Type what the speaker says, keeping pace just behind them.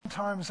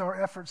sometimes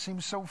our effort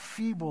seems so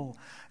feeble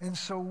and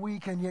so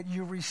weak, and yet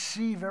you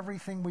receive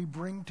everything we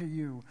bring to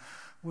you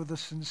with a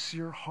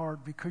sincere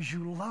heart because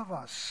you love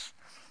us.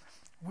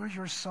 We're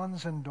your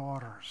sons and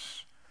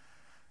daughters.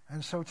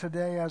 And so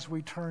today, as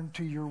we turn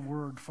to your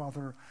word,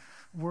 Father,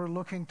 we're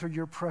looking to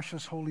your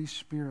precious Holy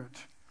Spirit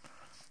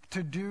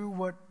to do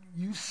what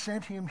you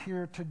sent him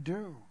here to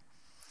do,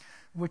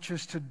 which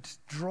is to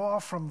draw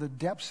from the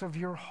depths of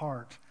your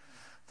heart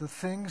the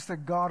things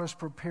that God has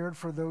prepared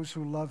for those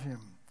who love him.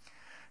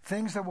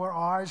 Things that our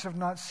eyes have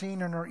not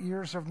seen and our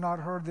ears have not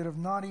heard, that have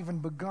not even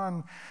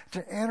begun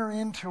to enter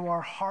into our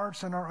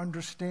hearts and our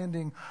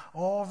understanding,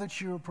 all that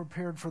you have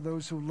prepared for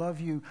those who love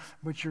you,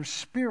 but your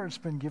Spirit's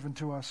been given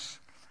to us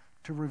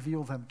to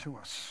reveal them to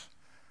us.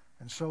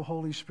 And so,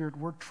 Holy Spirit,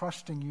 we're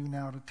trusting you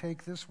now to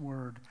take this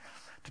word,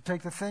 to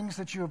take the things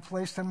that you have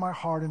placed in my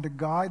heart and to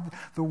guide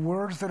the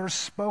words that are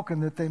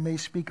spoken, that they may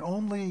speak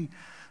only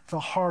the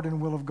heart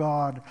and will of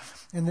God,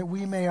 and that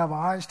we may have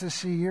eyes to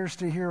see, ears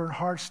to hear, and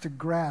hearts to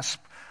grasp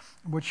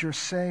what you're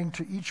saying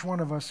to each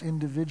one of us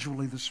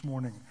individually this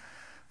morning.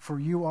 For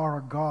you are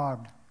a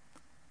God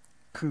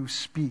who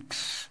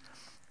speaks.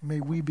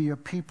 May we be a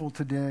people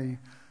today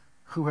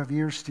who have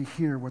ears to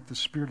hear what the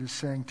Spirit is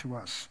saying to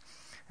us.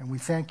 And we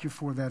thank you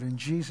for that in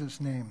Jesus'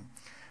 name.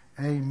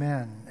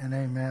 Amen and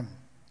amen.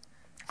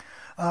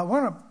 I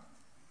want to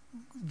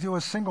do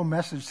a single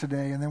message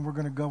today, and then we're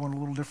going to go in a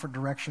little different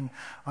direction.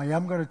 I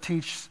am going to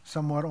teach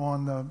somewhat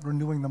on the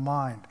renewing the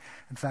mind.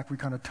 In fact, we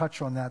kind of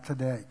touch on that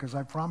today because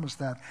I promised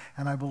that,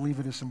 and I believe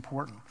it is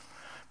important.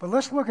 But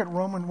let's look at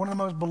Romans, one of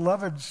the most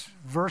beloved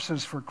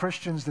verses for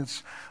Christians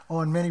that's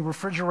on many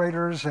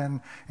refrigerators, and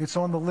it's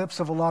on the lips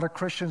of a lot of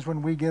Christians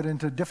when we get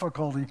into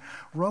difficulty.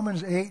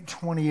 Romans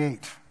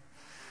 8:28.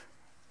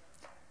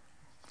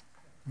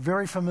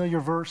 Very familiar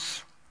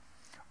verse.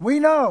 We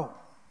know,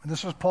 and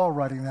this was Paul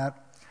writing that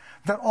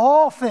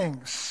all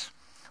things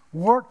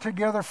work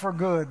together for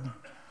good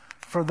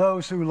for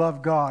those who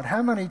love God.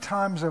 How many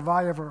times have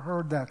I ever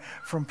heard that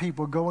from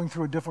people going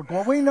through a difficult...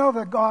 Well, we know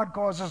that God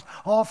causes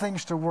all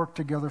things to work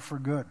together for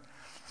good.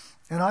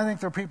 And I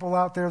think there are people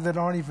out there that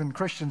aren't even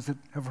Christians that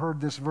have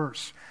heard this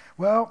verse.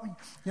 Well,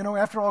 you know,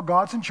 after all,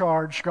 God's in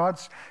charge.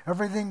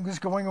 Everything that's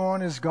going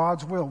on is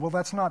God's will. Well,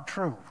 that's not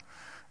true.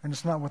 And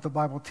it's not what the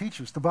Bible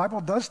teaches. The Bible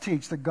does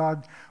teach that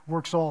God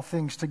works all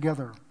things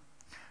together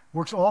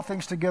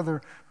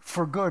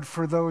for good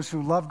for those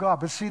who love God.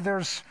 But see,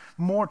 there's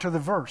more to the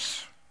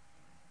verse.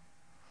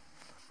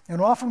 And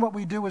often what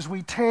we do is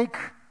we take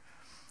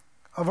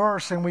a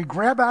verse and we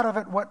grab out of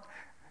it what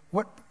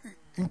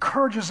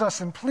encourages us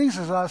and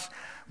pleases us,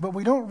 but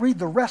we don't read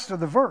the rest of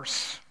the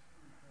verse.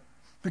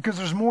 Because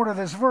there's more to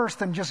this verse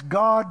than just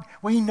God.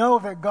 We know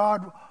that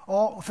God,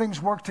 all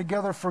things work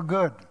together for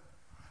good.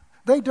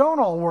 They don't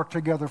all work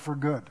together for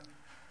good.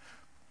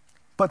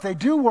 But they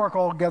do work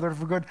all together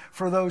for good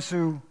for those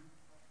who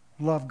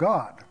love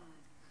God.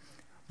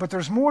 But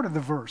there's more to the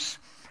verse.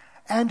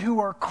 And who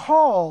are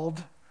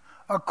called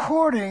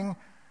according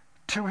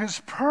to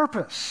his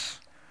purpose.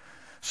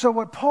 So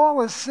what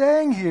Paul is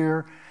saying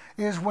here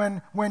is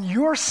when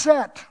you're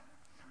set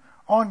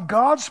on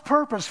God's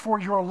purpose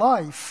for your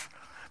life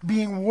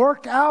being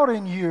worked out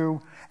in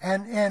you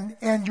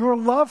and your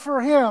love for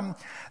him,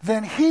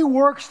 then he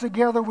works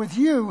together with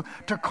you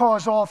to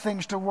cause all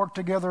things to work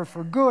together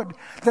for good,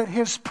 that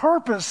his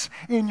purpose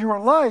in your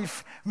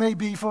life may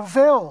be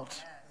fulfilled.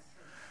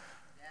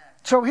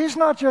 So he's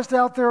not just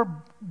out there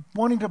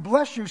wanting to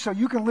bless you so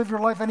you can live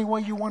your life any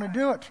way you want to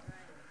do it.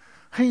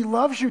 He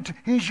loves you.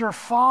 He's your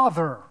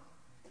Father.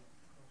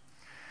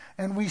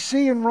 And we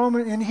see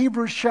in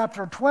Hebrews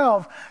chapter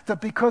 12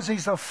 that because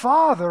he's a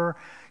Father,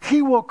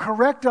 he will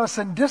correct us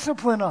and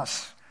discipline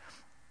us,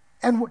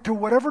 and to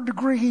whatever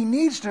degree he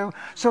needs to,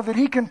 so that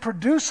he can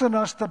produce in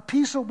us the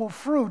peaceable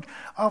fruit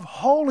of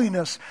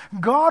holiness.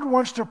 God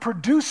wants to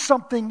produce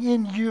something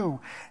in you,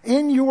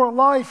 in your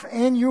life,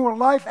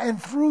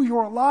 and through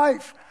your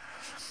life.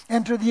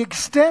 And to the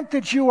extent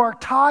that you are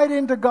tied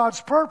into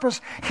God's purpose,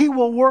 he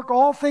will work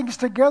all things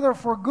together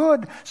for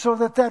good so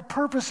that that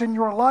purpose in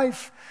your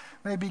life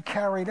may be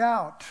carried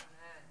out.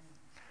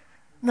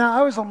 Now,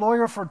 I was a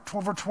lawyer for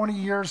over 20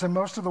 years, and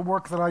most of the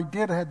work that I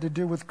did had to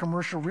do with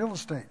commercial real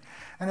estate.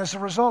 And as a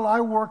result,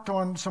 I worked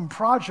on some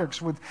projects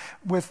with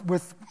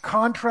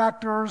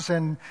contractors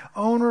and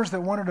owners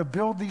that wanted to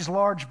build these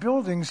large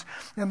buildings.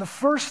 And the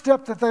first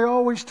step that they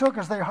always took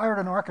is they hired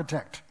an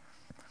architect.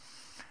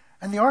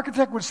 And the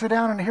architect would sit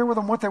down and hear with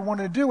them what they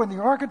wanted to do, and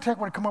the architect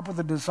would come up with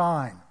a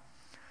design.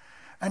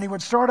 And he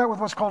would start out with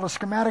what's called a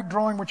schematic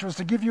drawing, which was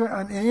to give you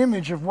an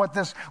image of what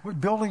this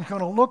building is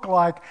going to look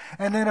like.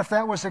 And then if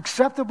that was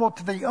acceptable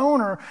to the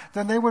owner,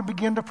 then they would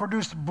begin to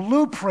produce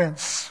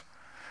blueprints,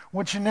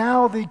 which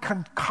now the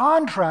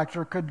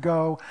contractor could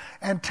go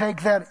and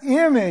take that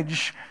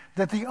image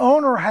that the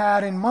owner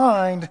had in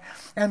mind,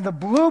 and the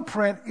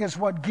blueprint is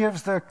what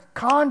gives the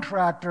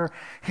contractor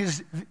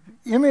his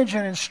image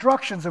and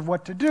instructions of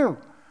what to do.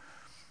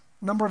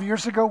 A number of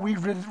years ago, we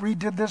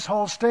redid this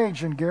whole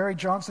stage, and Gary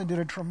Johnson did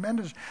a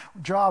tremendous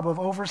job of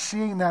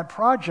overseeing that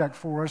project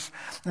for us,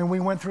 and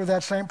we went through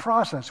that same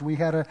process. We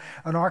had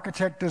an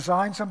architect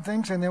design some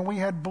things, and then we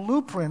had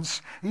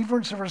blueprints,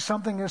 even for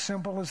something as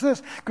simple as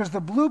this, because the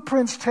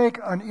blueprints take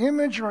an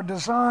image or a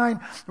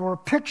design or a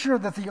picture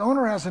that the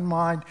owner has in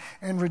mind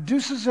and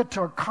reduces it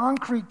to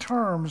concrete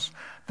terms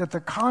that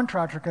the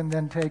contractor can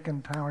then take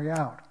and carry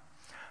out.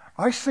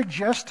 I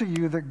suggest to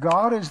you that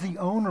God is the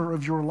owner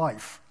of your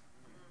life.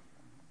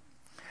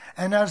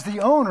 And as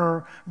the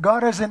owner,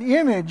 God has an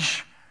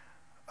image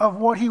of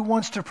what he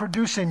wants to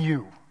produce in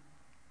you.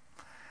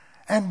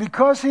 And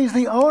because he's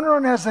the owner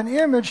and has an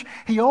image,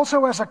 he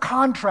also has a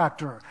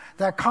contractor.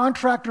 That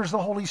contractor is the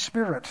Holy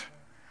Spirit.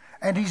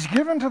 And he's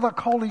given to the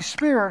Holy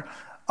Spirit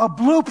a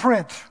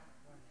blueprint,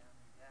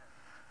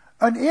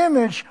 an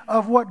image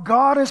of what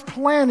God is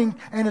planning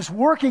and is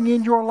working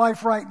in your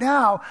life right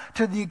now,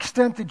 to the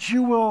extent that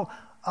you will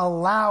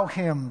allow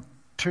him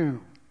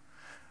to.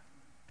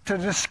 To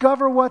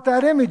discover what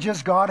that image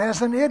is, God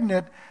hasn't hidden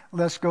it.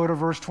 Let's go to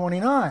verse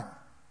 29.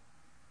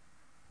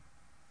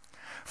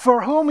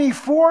 For whom he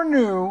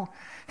foreknew,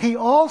 he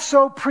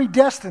also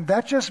predestined.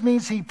 That just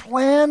means he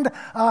planned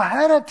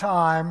ahead of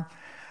time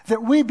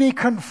that we be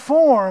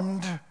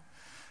conformed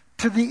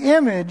to the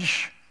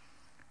image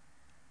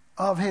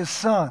of his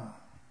Son.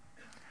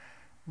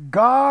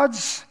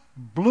 God's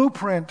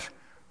blueprint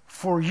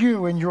for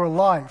you in your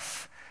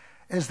life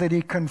is that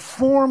he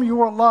conform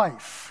your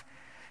life.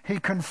 He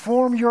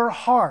conform your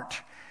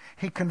heart.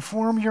 He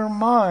conform your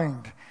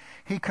mind.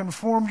 He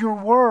conform your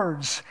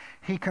words.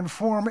 He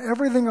conform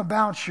everything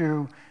about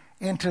you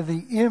into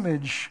the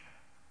image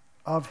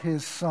of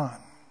his Son.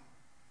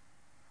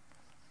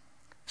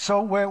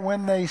 So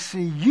when they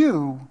see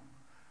you,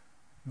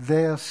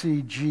 they'll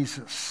see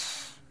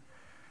Jesus.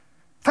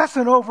 That's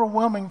an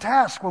overwhelming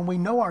task when we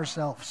know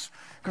ourselves,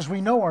 because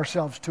we know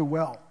ourselves too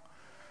well.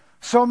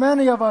 So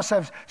many of us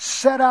have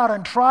set out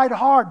and tried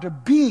hard to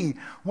be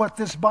what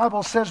this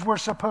Bible says we're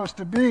supposed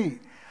to be,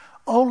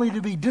 only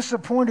to be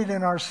disappointed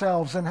in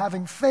ourselves and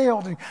having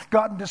failed and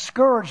gotten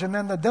discouraged, and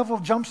then the devil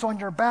jumps on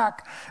your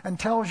back and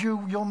tells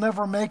you you'll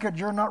never make it,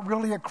 you're not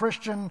really a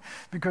Christian,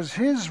 because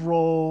his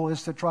role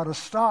is to try to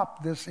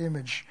stop this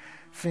image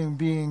from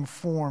being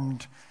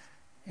formed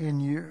in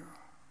you.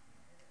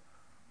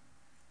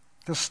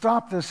 To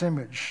stop this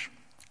image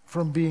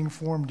from being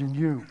formed in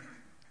you.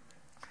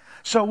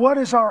 So what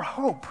is our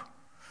hope?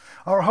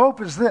 Our hope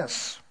is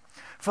this.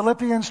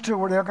 Philippians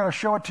 2, they're going to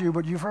show it to you,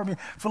 but you've heard me.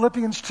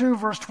 Philippians 2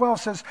 verse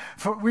 12 says,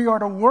 for we are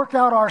to work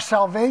out our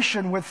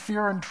salvation with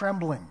fear and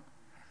trembling.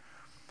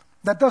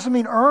 That doesn't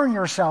mean earn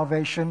your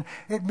salvation.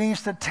 It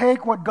means to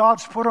take what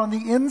God's put on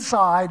the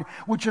inside,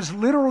 which is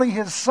literally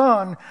his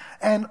Son,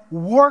 and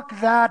work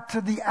that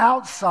to the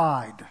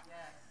outside.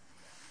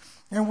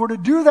 And we're to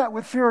do that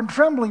with fear and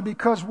trembling,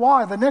 because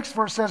why? The next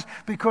verse says,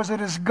 because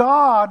it is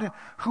God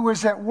who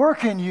is at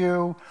work in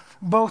you,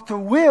 both to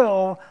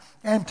will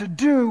and to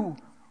do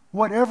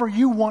whatever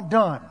you want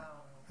done.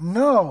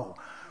 No.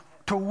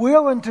 To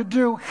will and to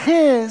do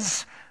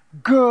his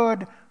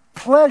good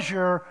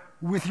pleasure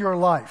with your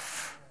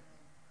life.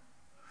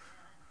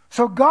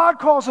 So God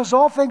causes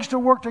all things to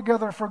work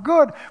together for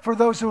good for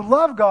those who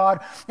love God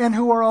and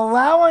who are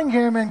allowing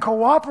him and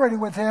cooperating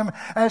with him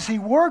as he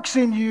works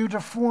in you to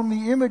form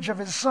the image of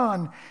his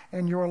Son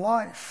in your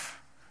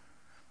life.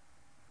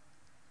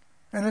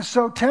 And it's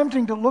so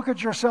tempting to look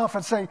at yourself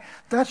and say,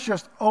 that's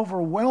just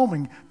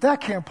overwhelming. That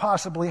can't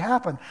possibly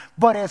happen.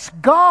 But it's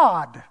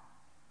God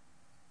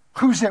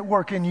who's at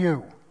work in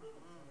you.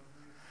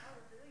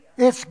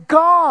 It's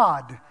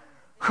God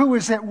who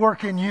is at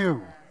work in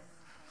you.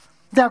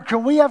 Now,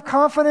 can we have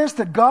confidence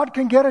that God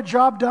can get a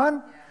job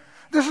done?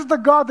 This is the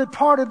God that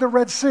parted the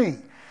Red Sea.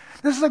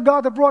 This is the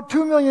God that brought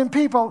 2 million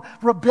people,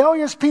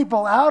 rebellious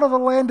people, out of the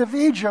land of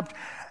Egypt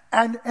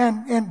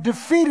and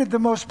defeated the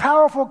most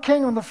powerful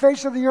king on the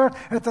face of the earth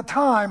at the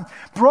time,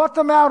 brought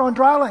them out on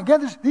dry land.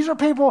 Again, these are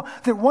people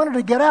that wanted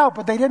to get out,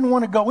 but they didn't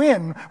want to go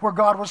in where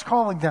God was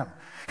calling them.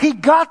 He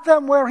got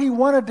them where he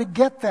wanted to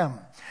get them,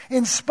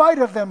 in spite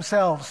of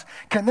themselves.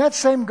 Can that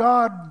same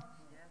God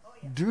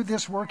do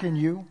this work in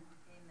you?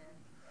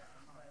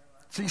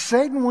 See,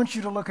 Satan wants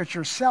you to look at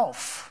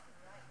yourself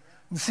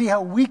and see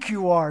how weak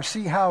you are,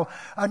 see how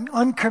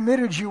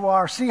uncommitted you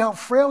are, see how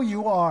frail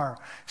you are,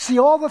 see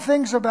all the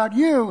things about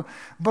you,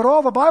 but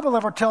all the Bible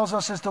ever tells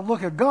us is to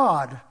look at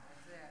God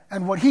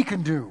and what he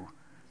can do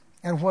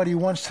and what he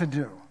wants to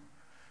do.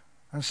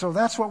 And so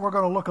that's what we're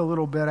going to look a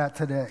little bit at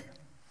today.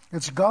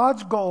 It's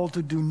God's goal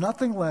to do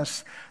nothing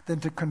less than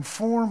to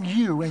conform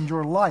you and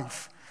your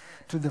life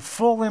to the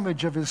full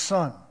image of his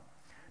Son.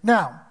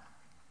 Now,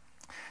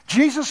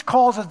 Jesus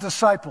calls his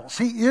disciples.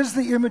 He is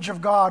the image of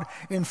God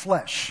in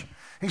flesh.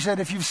 He said,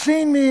 if you've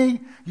seen me,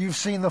 you've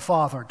seen the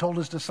Father. Told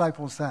his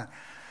disciples that.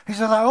 He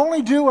said, I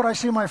only do what I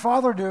see my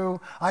Father do.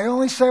 I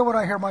only say what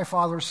I hear my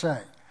Father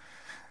say.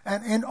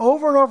 And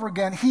over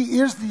again, he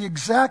is the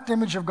exact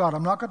image of God.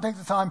 I'm not going to take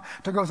the time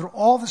to go through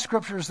all the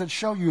scriptures that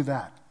show you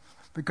that,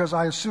 because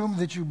I assume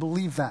that you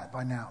believe that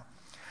by now.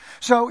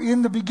 So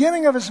in the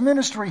beginning of his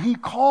ministry, he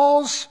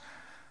calls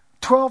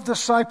 12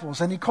 disciples,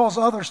 and he calls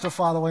others to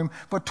follow him,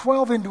 but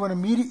 12 into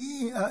an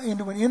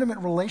intimate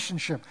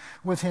relationship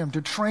with him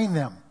to train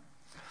them.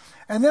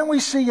 And then we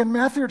see in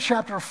Matthew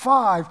chapter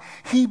 5,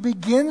 he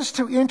begins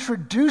to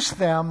introduce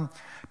them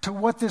to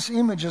what this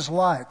image is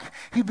like.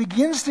 He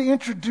begins to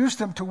introduce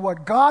them to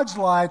what God's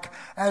like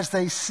as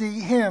they see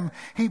him.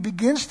 He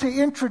begins to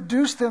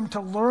introduce them to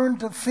learn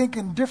to think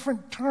in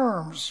different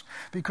terms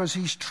because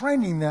he's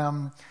training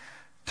them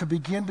to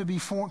begin to be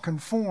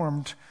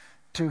conformed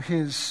to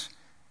his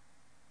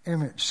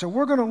image. So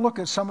we're going to look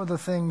at some of the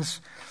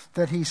things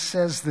that he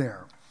says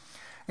there.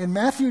 In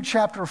Matthew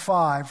chapter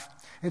 5,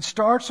 it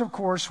starts, of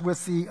course,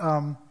 with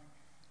the...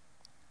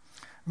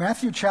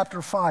 Matthew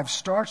chapter 5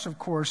 starts, of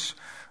course,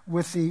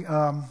 with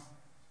the...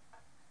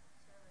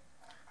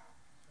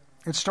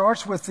 it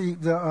starts with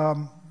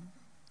the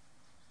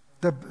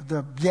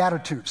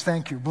Beatitudes.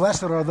 Thank you.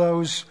 Blessed are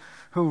those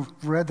who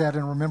read that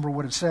and remember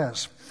what it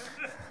says.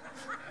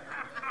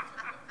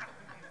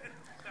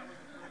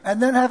 And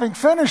then having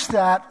finished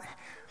that,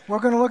 we're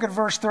going to look at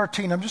verse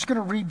 13. I'm just going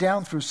to read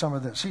down through some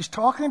of this. He's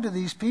talking to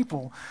these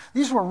people.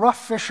 These were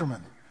rough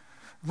fishermen,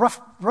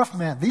 rough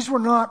men. These were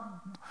not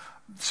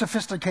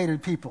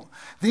sophisticated people.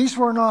 These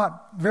were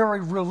not very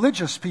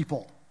religious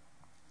people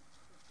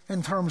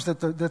in terms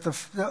of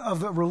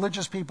the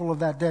religious people of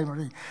that day.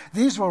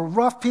 These were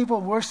rough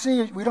people. We'll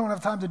see. We don't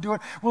have time to do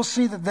it. We'll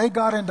see that they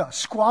got into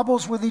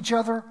squabbles with each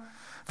other.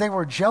 They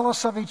were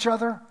jealous of each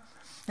other.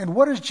 And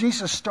what does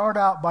Jesus start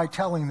out by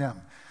telling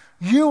them?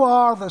 You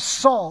are the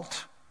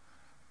salt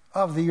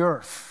of the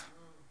earth.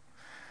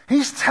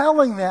 He's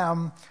telling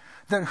them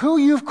that who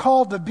you've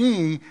called to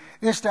be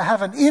is to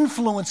have an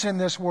influence in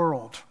this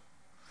world.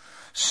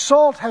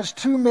 Salt has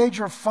two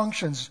major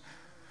functions,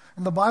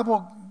 and the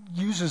Bible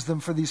uses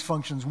them for these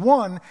functions.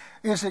 One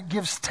is it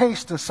gives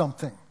taste to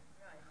something.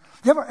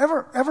 You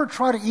ever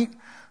try to eat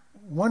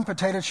one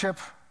potato chip?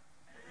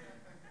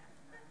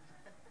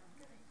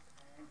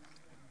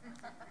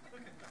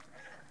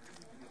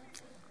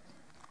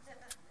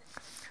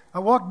 I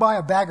walked by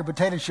a bag of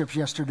potato chips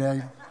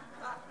yesterday,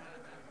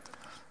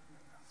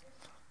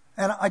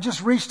 and I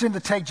just reached in to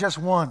take just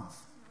one.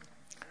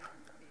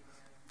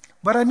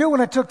 But I knew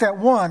when I took that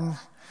one,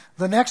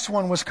 the next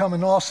one was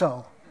coming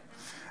also.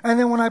 And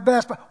then when I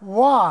asked,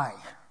 why?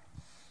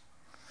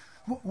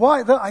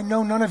 Why? I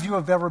know none of you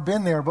have ever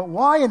been there, but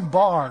why in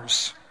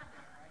bars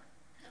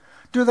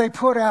do they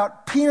put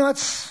out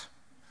peanuts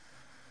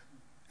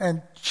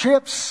and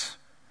chips?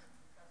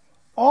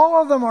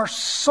 All of them are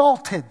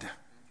salted.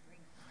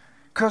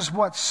 Because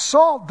what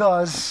salt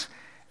does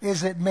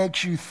is it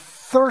makes you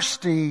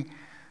thirsty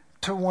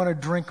to want to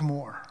drink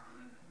more,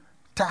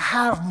 to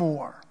have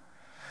more.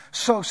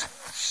 So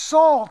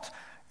salt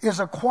is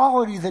a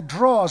quality that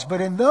draws,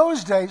 but in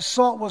those days,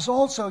 salt was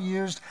also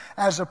used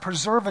as a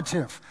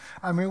preservative.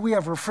 I mean, we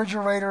have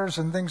refrigerators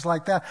and things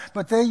like that,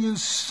 but they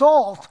use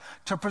salt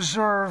to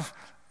preserve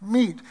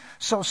meat.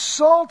 So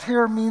salt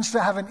here means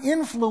to have an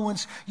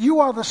influence.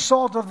 You are the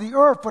salt of the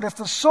earth, but if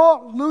the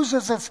salt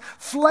loses its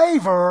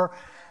flavor,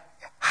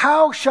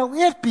 how shall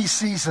it be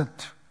seasoned?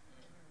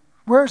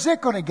 Where is it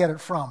going to get it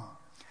from?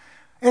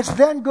 It's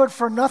then good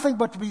for nothing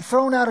but to be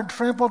thrown out and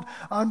trampled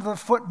under the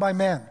foot by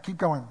men. Keep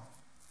going.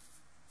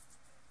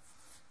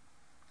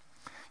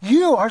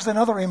 Here's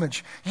another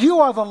image. You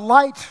are the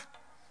light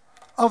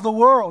of the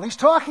world. He's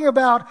talking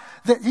about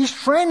that he's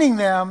training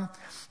them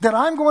that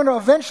I'm going to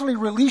eventually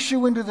release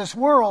you into this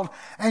world,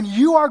 and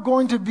you are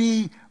going to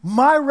be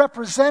my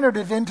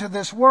representative into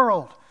this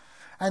world.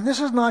 And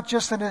this is not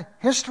just a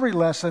history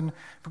lesson,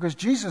 because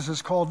Jesus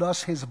has called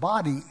us his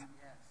body.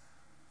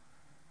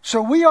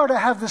 So we are to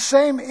have the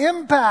same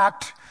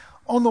impact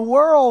on the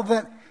world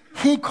that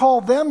he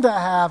called them to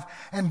have.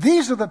 And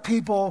these are the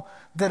people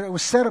that it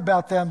was said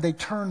about them, they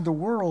turned the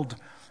world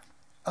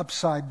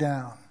upside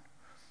down.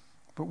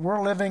 But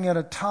we're living at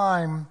a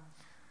time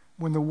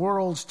when the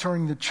world's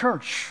turning the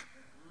church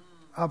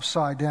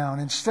upside down.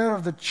 Instead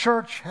of the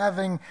church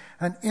having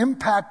an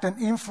impact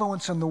and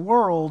influence in the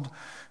world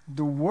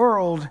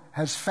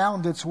has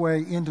found its way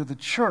into the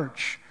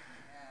church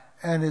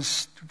and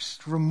is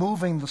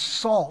removing the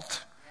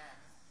salt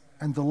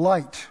and the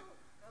light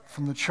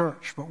from the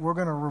church. But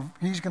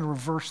he's going to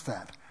reverse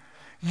that.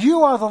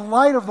 You are the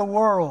light of the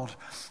world.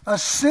 A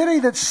city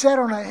that's set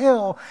on a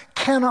hill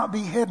cannot be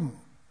hidden.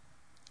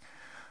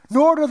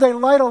 Nor do they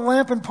light a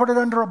lamp and put it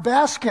under a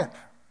basket.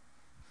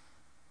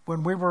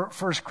 When we were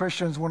first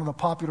Christians, one of the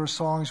popular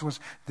songs was,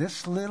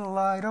 "This little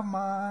light of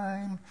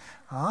mine,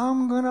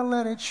 I'm going to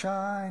let it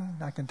shine."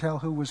 I can tell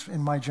who was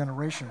in my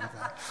generation with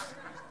that.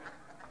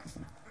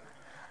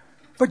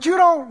 But you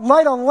don't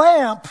light a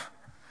lamp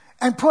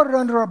and put it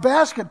under a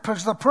basket,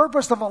 because the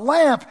purpose of a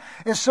lamp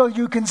is so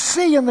you can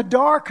see in the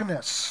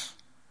darkness.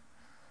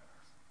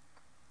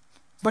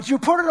 But you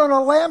put it on a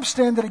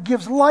lampstand that it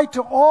gives light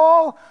to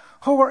all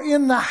who are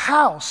in the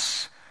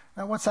house.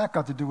 Now, what's that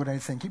got to do with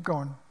anything? Keep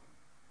going.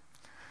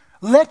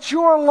 Let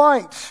your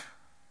light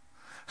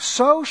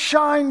so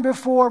shine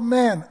before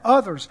men,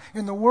 others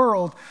in the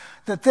world,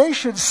 that they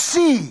should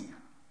see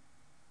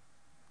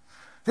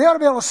They ought to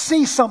be able to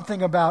see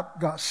something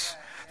about us.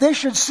 They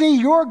should see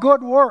your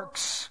good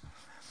works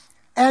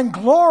and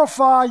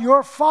glorify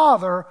your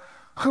Father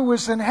who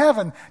is in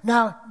heaven.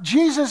 Now,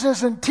 Jesus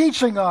isn't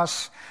teaching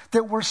us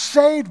that we're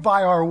saved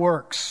by our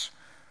works.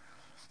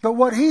 But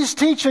what he's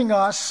teaching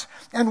us,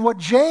 and what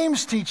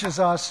James teaches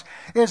us,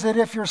 is that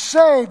if you're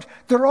saved,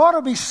 there ought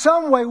to be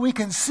some way we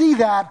can see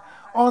that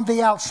on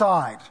the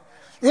outside.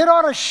 It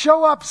ought to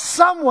show up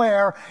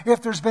somewhere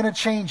if there's been a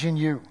change in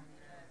you.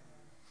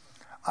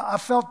 I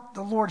felt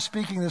the Lord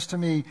speaking this to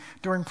me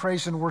during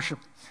praise and worship.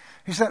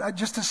 He said,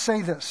 just to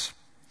say this,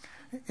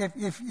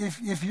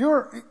 if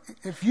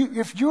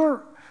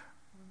your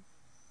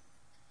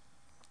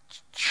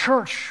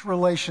church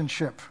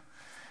relationship,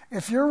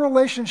 if your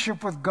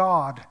relationship with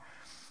God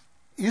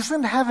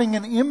isn't having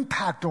an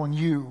impact on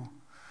you,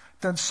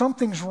 then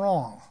something's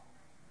wrong.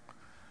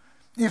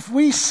 If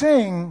we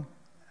sing,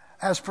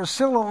 as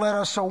Priscilla led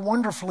us so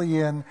wonderfully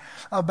in,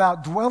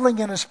 about dwelling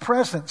in His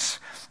presence,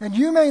 and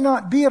you may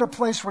not be at a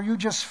place where you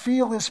just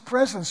feel His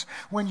presence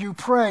when you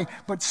pray,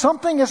 but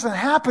something isn't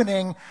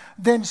happening,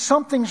 then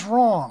something's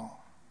wrong.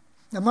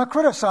 I'm not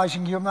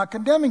criticizing you, I'm not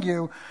condemning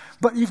you,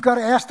 but you've got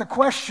to ask the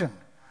question.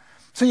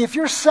 See, if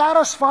you're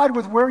satisfied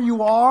with where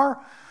you are,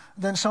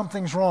 then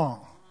something's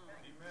wrong.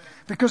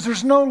 Because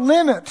there's no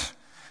limit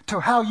to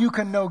how you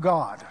can know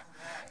God.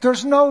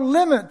 There's no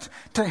limit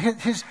to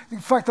his. In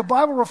fact, the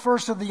Bible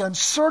refers to the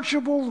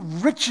unsearchable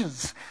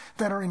riches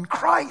that are in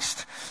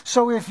Christ.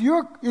 So if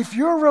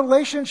your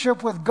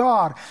relationship with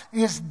God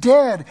is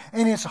dead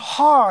and it's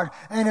hard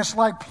and it's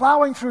like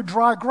plowing through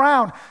dry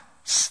ground,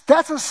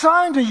 that's a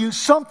sign to you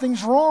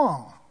something's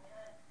wrong.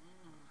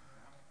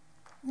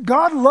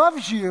 God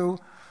loves you,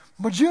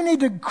 but you need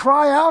to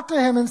cry out to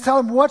Him and tell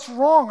Him what's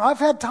wrong. I've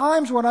had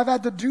times when I've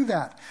had to do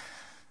that.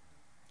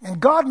 And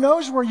God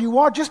knows where you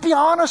are. Just be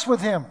honest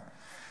with Him.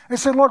 And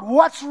say, Lord,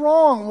 what's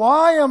wrong?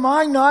 Why am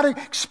I not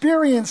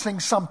experiencing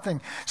something?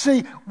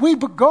 See, we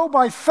go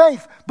by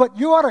faith, but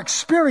you ought to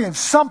experience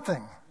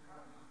something.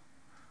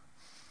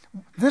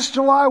 This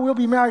July we'll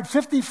be married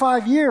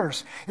 55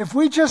 years. If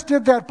we just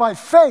did that by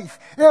faith,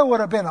 it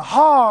would have been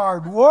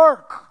hard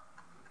work.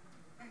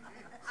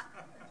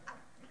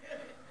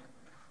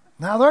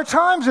 Now, there are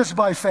times it's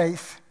by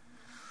faith.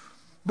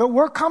 But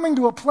we're coming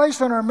to a place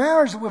in our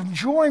marriage that we're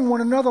enjoying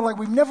one another like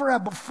we've never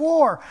had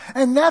before.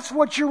 And that's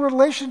what your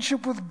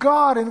relationship with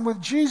God and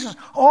with Jesus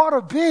ought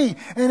to be.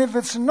 And if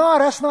it's not,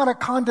 that's not a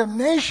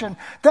condemnation.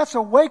 That's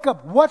a wake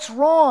up. What's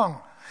wrong?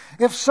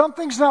 If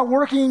something's not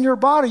working in your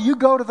body, you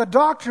go to the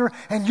doctor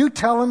and you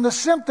tell him the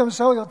symptoms,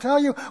 so he'll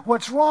tell you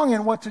what's wrong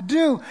and what to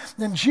do.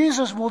 And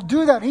Jesus will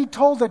do that. He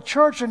told the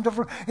church in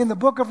the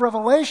book of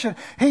Revelation,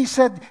 He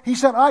said,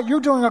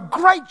 you're doing a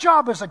great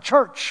job as a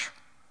church.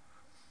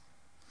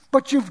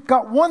 But you've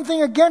got one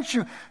thing against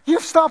you.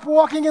 You've stopped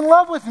walking in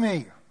love with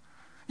me.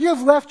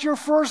 You've left your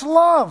first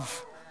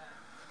love.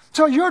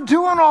 So you're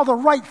doing all the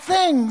right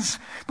things,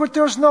 but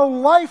there's no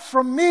life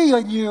from me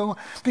in you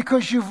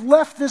because you've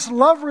left this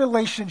love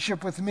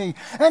relationship with me.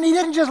 And He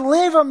didn't just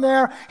leave them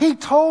there. He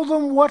told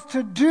them what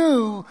to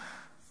do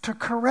to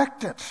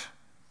correct it.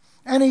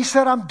 And He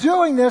said, I'm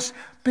doing this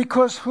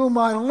because whom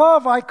I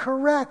love, I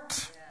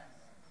correct.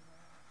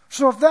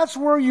 So if that's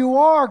where you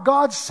are,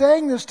 God's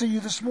saying this to you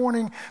this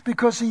morning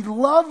because He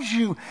loves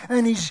you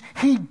and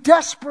He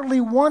desperately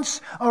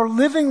wants a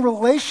living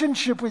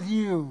relationship with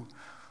you.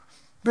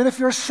 But if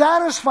you're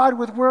satisfied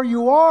with where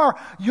you are,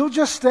 you'll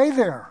just stay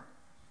there.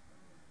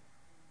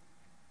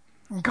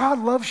 And God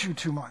loves you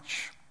too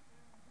much.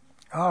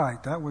 All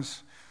right, that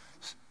was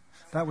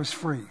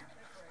free.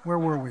 Where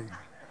were we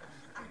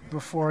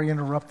before He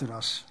interrupted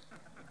us?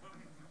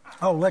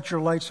 Oh, let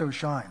your light so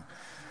shine.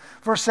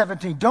 Verse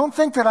 17, don't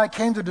think that I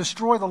came to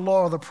destroy the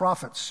law of the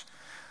prophets.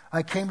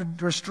 I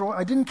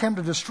didn't come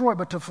to destroy,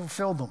 but to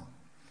fulfill them.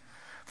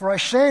 For I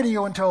say to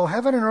you, until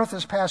heaven and earth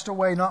has passed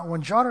away, not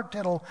one jot or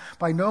tittle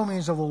by no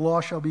means of the law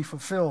shall be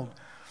fulfilled,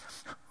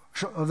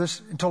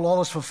 until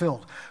all is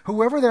fulfilled.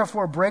 Whoever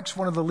therefore breaks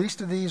one of the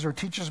least of these or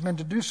teaches men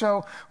to do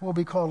so will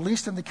be called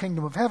least in the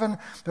kingdom of heaven,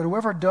 but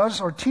whoever does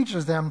or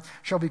teaches them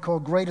shall be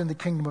called great in the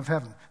kingdom of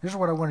heaven. This is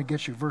what I want to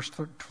get you, verse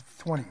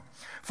 20.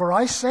 For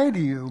I say to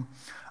you,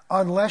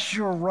 unless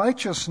your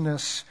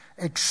righteousness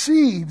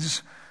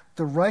exceeds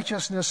the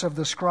righteousness of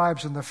the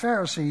scribes and the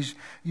Pharisees,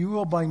 you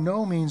will by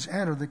no means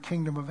enter the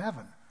kingdom of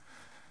heaven.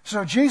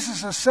 So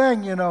Jesus is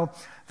saying,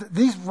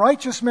 these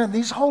righteous men,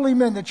 these holy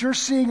men that you're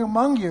seeing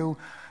among you,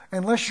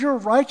 unless your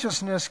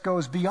righteousness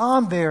goes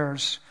beyond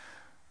theirs,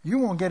 you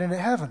won't get into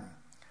heaven.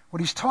 What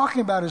He's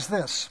talking about is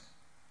this.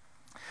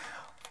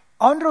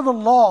 Under the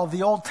law of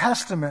the Old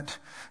Testament,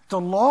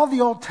 the law of the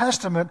Old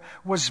Testament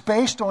was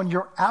based on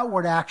your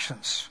outward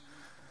actions.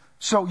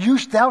 So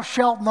thou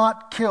shalt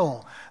not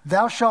kill.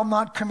 Thou shalt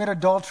not commit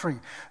adultery.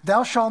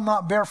 Thou shalt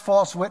not bear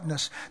false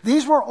witness.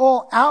 These were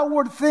all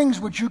outward things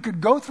which you could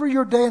go through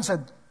your day and say,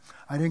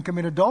 I didn't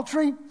commit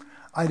adultery.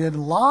 I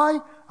didn't lie.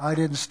 I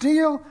didn't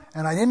steal.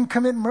 And I didn't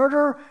commit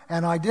murder.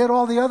 And I did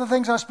all the other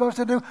things I was supposed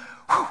to do.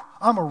 Whew,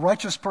 I'm a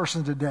righteous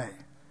person today.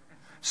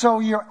 So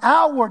your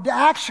outward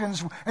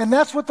actions, and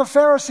that's what the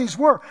Pharisees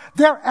were.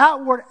 Their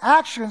outward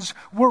actions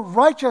were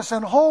righteous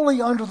and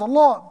holy under the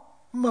law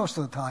most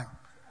of the time.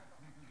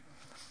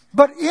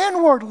 But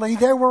inwardly,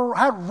 they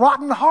had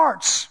rotten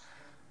hearts.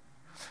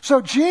 So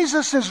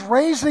Jesus is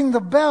raising the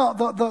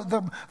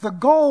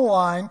goal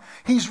line.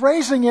 He's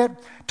raising it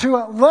to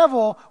a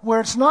level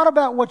where it's not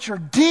about what your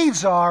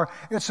deeds are,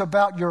 it's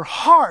about your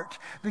heart.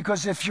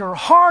 Because if your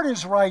heart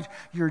is right,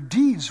 your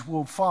deeds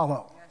will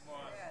follow.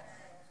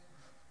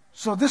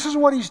 So this is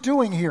what he's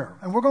doing here.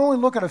 And we're going to only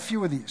look at a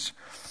few of these.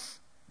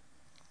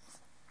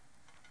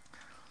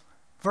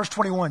 Verse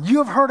 21, you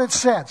have heard it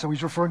said, so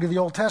he's referring to the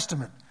Old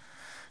Testament,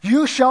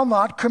 you shall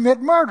not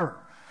commit murder.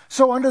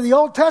 So under the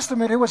Old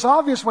Testament, it was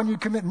obvious when you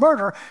commit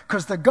murder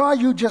because the guy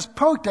you just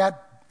poked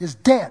at is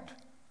dead.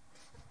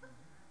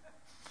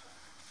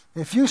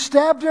 If you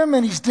stabbed him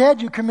and he's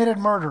dead, you committed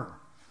murder.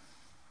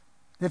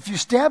 If you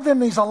stabbed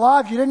him and he's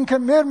alive, you didn't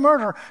commit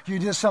murder. You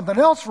did something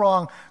else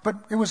wrong. But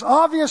it was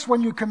obvious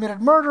when you committed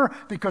murder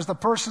because the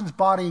person's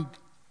body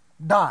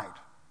died.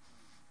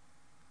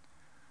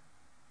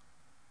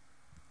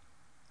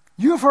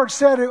 You've heard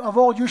said of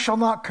old, you shall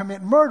not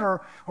commit murder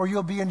or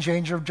you'll be in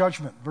danger of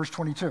judgment. Verse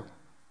 22.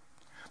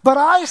 But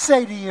I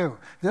say to you,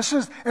 this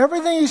is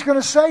everything he's going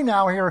to say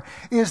now here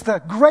is the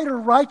greater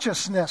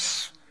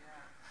righteousness.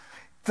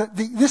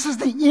 This is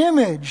the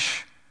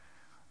image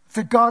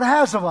that God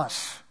has of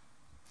us.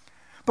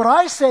 But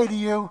I say to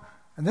you,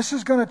 and this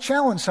is going to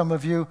challenge some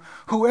of you,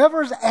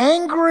 whoever's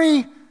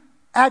angry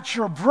at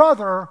your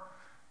brother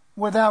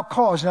without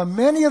cause. Now,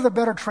 many of the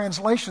better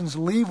translations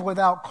leave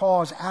without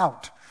cause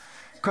out.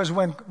 Because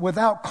when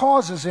without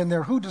cause is in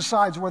there, who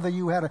decides whether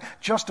you had a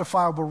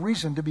justifiable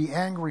reason to be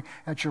angry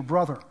at your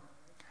brother?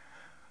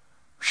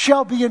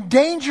 Shall be in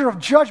danger of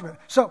judgment.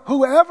 So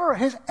whoever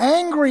is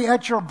angry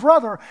at your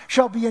brother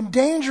shall be in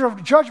danger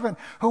of judgment.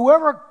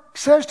 Whoever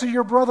says to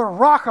your brother,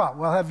 Raka.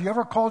 Well, have you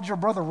ever called your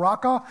brother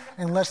Raka?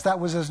 Unless that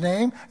was his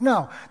name?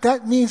 No,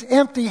 that means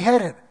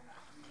empty-headed.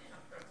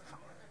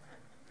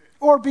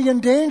 Or be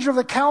in danger of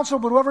the council,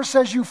 but whoever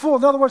says you fool.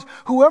 In other words,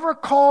 whoever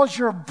calls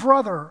your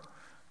brother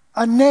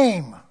a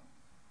name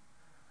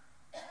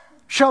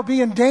shall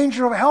be in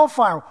danger of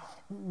hellfire.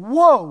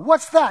 Whoa,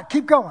 what's that?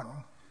 Keep going.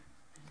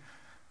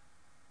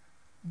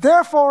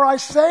 Therefore I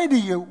say to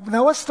you,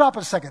 now let's stop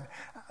a second.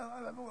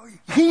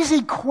 He's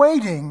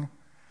equating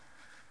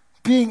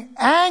being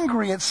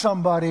angry at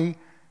somebody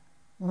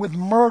with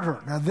murder.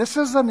 Now this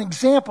is an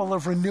example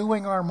of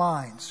renewing our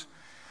minds.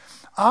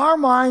 Our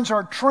minds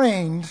are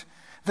trained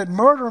that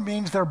murder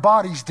means their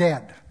body's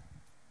dead.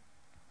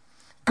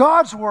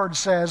 God's word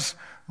says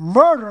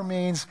murder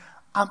means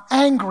I'm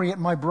angry at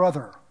my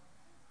brother.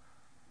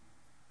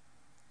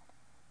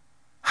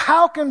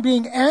 How can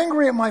being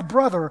angry at my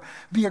brother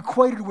be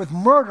equated with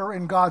murder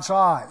in God's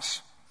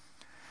eyes?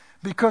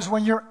 Because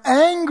when you're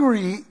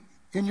angry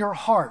in your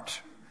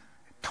heart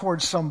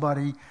towards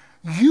somebody,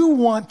 you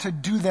want to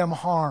do them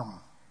harm.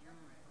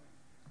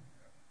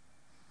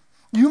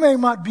 You may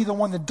not be the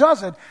one that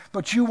does it,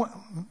 but you want...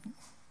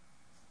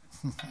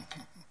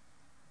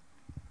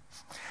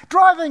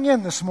 Driving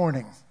in this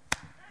morning,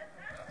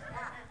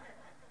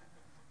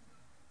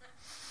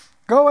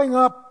 going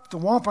up the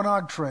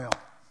Wampanoag Trail,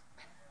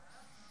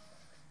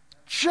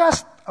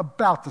 just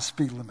about the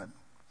speed limit.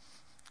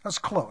 That's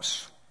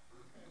close.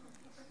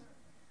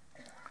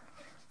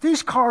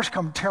 These cars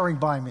come tearing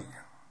by me.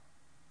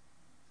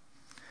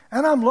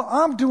 And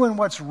I'm doing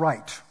what's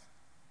right.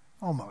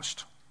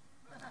 Almost.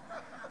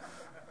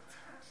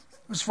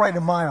 It's right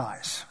in my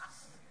eyes.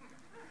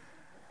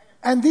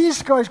 And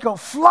these guys go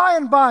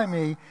flying by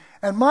me,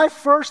 and my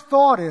first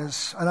thought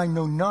is, and I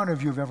know none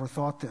of you have ever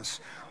thought this,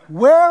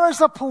 where is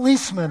the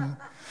policeman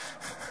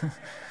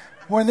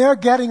when they're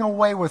getting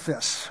away with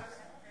this?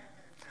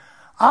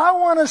 I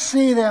want to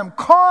see them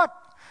caught,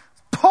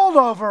 pulled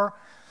over,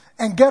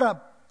 and get a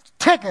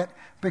ticket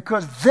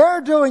because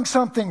they're doing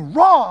something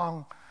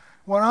wrong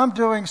when I'm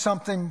doing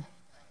something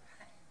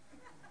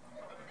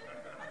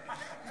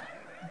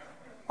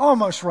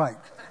almost right.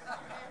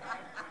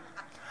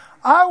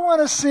 I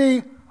want to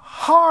see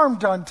harm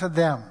done to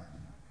them.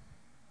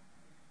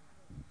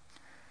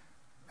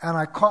 And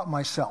I caught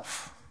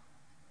myself.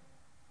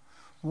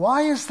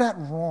 Why is that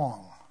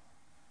wrong?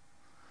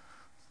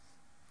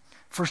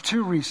 For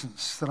two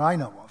reasons that I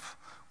know of.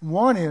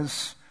 One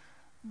is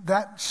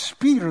that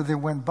speeder that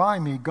went by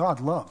me, God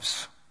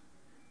loves.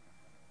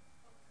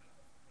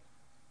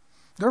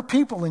 There are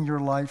people in your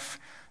life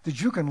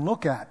that you can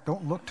look at,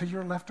 don't look to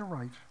your left or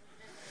right,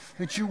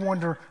 that you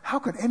wonder, how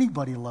could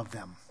anybody love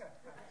them?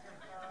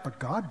 But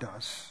God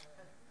does.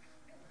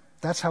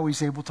 That's how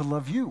He's able to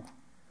love you.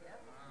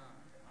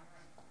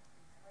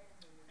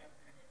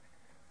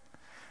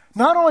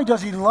 Not only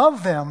does He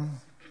love them,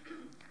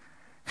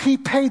 He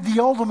paid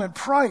the ultimate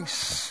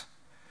price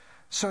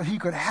so He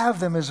could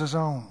have them as His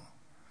own.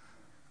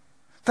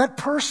 That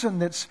person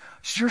that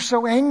you're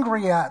so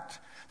angry at,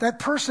 that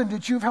person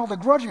that you've held a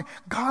grudge against,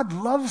 God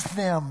loves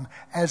them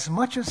as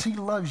much as He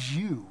loves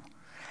you.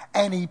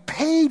 And He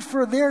paid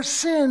for their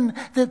sin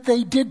that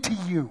they did to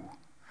you.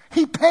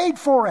 He paid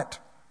for it.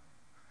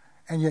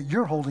 and yet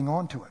you're holding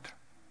on to it.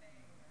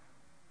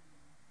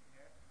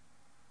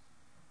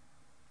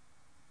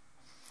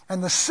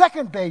 And the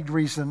second big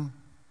reason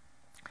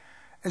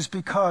is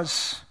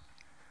because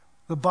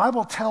the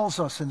Bible tells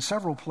us in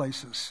several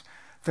places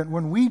that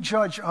when we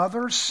judge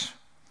others,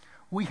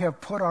 we have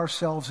put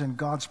ourselves in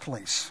God's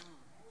place.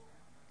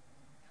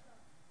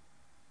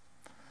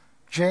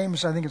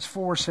 James, I think it's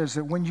 4, says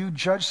that when you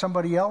judge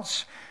somebody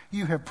else,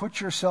 you have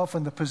put yourself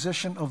in the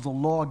position of the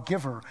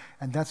lawgiver,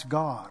 and that's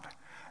God.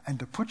 And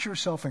to put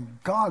yourself in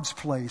God's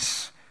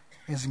place,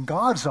 is in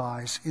God's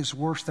eyes, is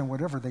worse than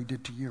whatever they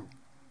did to you.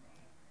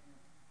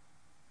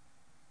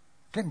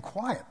 Getting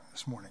quiet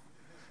this morning.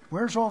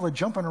 Where's all the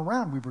jumping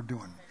around we were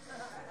doing?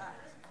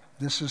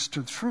 This is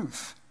the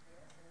truth.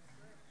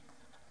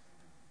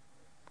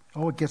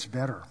 Oh, it gets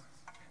better.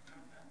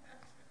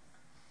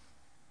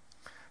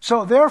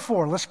 So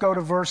therefore, let's go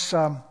to verse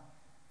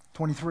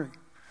 23.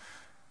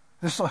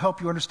 This will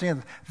help you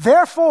understand.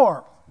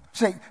 Therefore,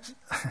 see,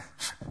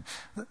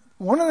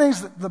 one of the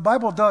things that the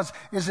Bible does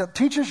is it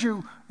teaches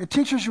you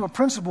a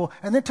principle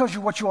and then tells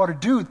you what you ought to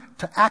do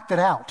to act it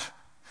out.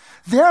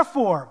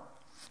 Therefore,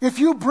 if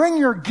you bring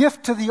your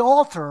gift to the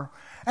altar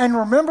and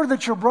remember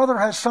that your brother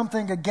has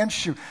something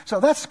against you. So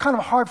that's kind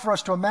of hard for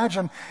us to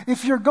imagine.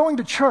 If you're going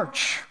to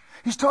church,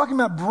 he's talking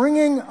about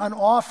bringing an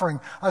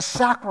offering, a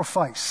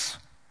sacrifice.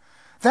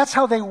 That's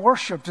how they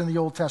worshipped in the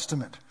Old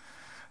Testament.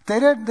 They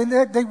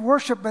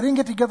worshiped, they didn't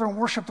get together and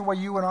worship the way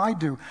you and I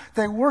do.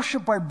 They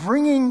worshiped by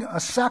bringing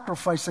a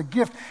sacrifice, a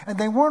gift, and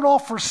they weren't all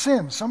for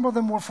sin. Some of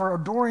them were for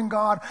adoring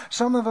God.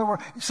 Some of them were,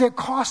 say, it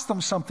cost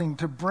them something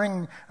to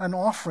bring an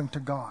offering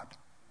to God.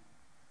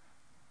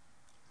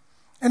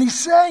 And he's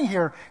saying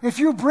here, if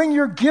you bring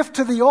your gift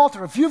to the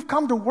altar, if you've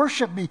come to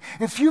worship me,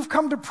 if you've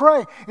come to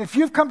pray, if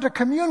you've come to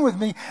commune with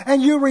me,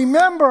 and you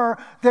remember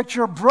that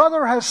your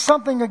brother has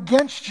something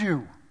against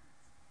you,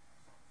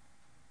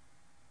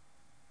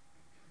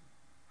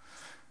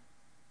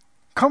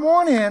 come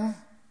on in,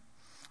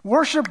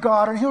 worship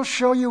God, and he'll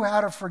show you how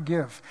to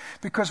forgive.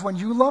 Because when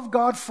you love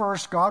God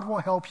first, God will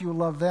help you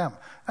love them.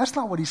 That's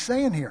not what he's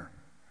saying here.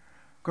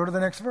 Go to the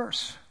next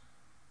verse.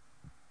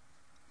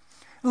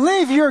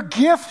 Leave your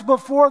gift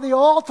before the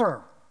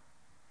altar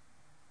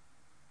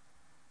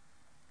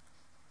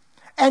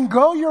and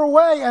go your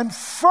way, and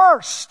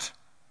first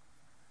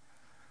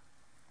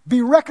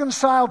be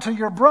reconciled to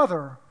your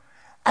brother,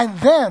 and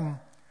then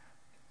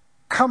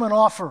come and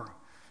offer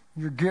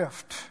your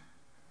gift.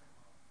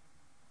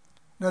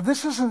 Now,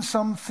 this isn't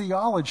some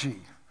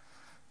theology.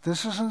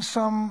 This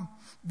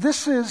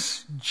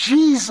is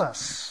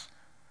Jesus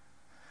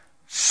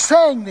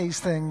saying these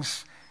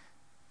things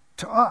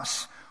to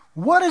us.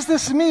 What does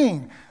this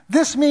mean?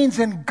 This means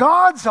in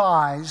God's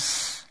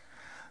eyes,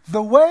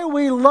 the way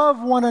we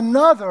love one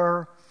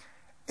another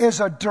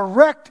is a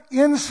direct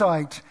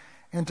insight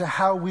into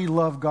how we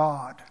love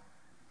God.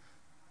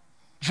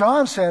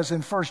 John says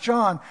in 1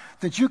 John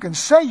that you can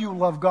say you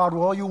love God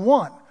all you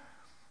want,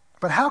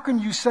 but how can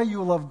you say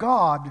you love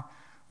God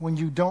when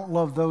you don't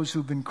love those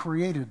who've been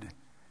created,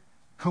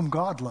 whom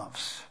God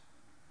loves?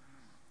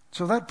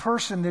 So that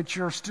person that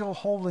you're still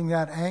holding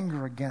that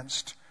anger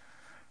against,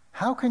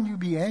 how can you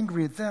be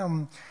angry at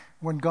them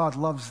when God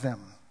loves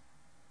them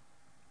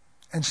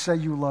and say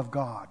you love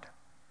God?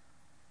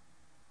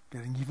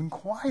 Getting even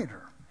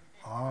quieter.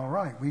 All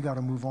right, we got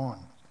to move on.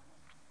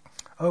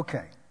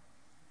 Okay.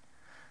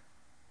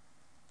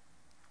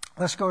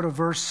 Let's go to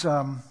verse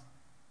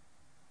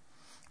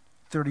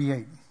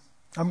 38.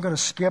 I'm going to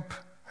skip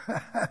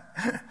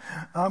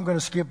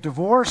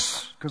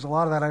divorce because a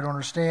lot of that I don't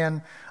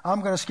understand.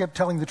 I'm going to skip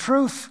telling the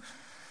truth.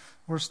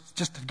 We're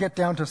just to get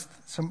down to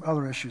some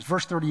other issues.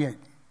 Verse 38.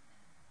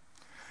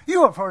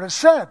 You have heard it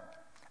said,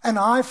 an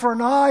eye for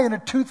an eye and a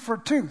tooth for a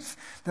tooth.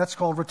 That's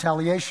called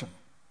retaliation.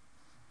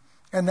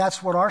 And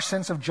that's what our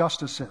sense of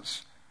justice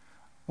is,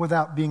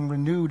 without being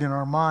renewed in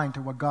our mind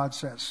to what God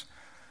says.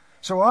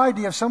 So our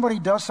idea, if somebody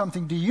does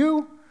something to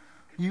you,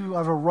 you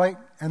have a right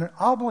and an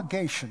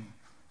obligation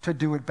to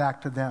do it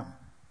back to them.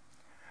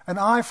 An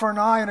eye for an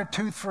eye and a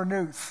tooth for a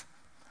tooth.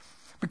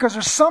 Because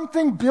there's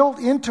something built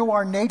into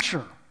our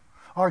nature,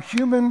 our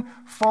human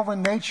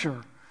fallen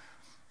nature,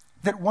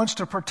 that wants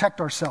to protect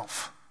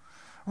ourselves.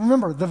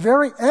 Remember, the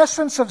very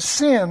essence of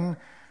sin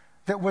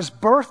that was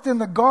birthed in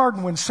the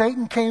garden when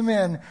Satan came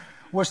in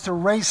was to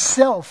raise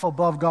self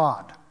above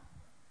God.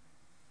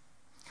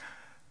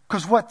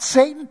 Because what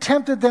Satan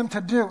tempted them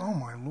to do, oh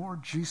my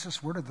Lord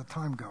Jesus, where did the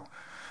time go?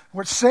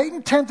 What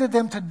Satan tempted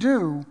them to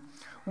do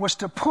was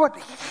to put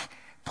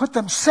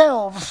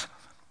themselves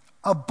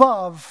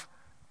above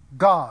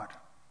God.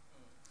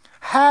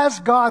 Has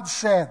God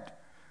said?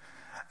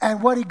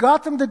 And what he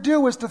got them to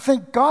do was to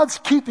think God's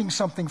keeping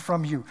something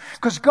from you.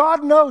 Because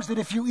God knows that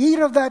if you eat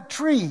of that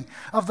tree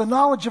of the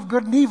knowledge of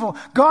good and evil,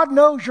 God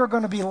knows you're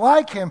going to be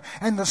like him.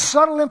 And the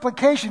subtle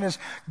implication is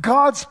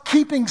God's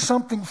keeping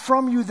something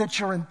from you that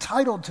you're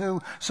entitled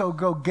to, so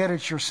go get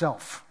it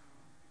yourself.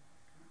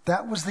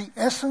 That was the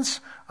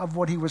essence of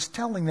what he was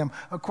telling them.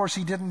 Of course,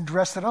 he didn't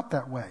dress it up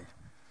that way.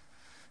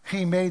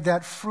 He made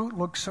that fruit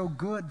look so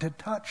good to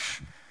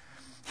touch.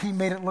 he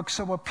made it look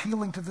so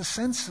appealing to the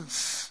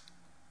senses,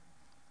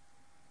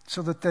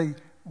 so that they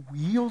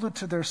yielded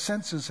to their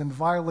senses and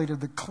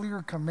violated the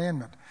clear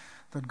commandment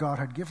that God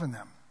had given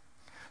them.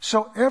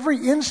 So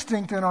every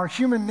instinct in our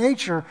human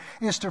nature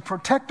is to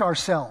protect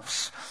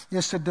ourselves,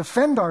 is to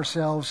defend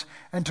ourselves,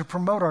 and to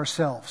promote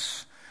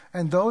ourselves.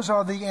 And those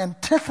are the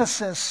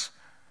antithesis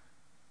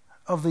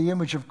of the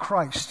image of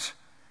Christ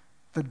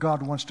that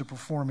God wants to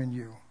form in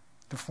you.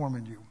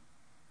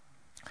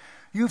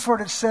 You've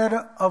heard it said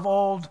of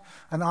old,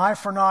 an eye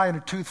for an eye and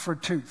a tooth for a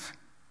tooth.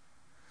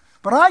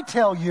 But I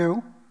tell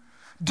you,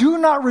 do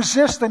not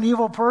resist an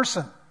evil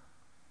person.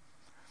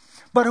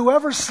 But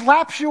whoever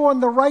slaps you on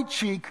the right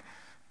cheek,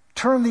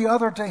 turn the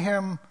other to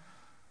him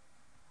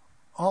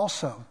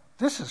also.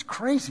 This is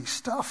crazy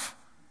stuff.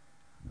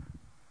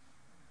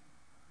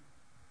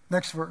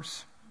 Next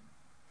verse.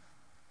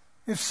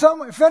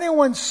 If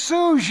anyone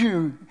sues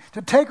you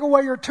to take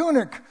away your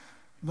tunic,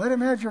 let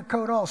him have your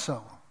coat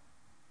also.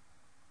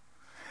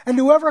 And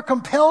whoever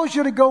compels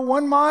you to go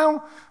 1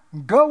 mile,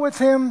 go with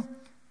him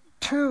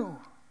 2.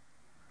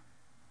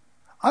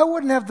 I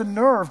wouldn't have the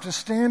nerve to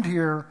stand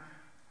here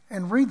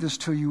and read this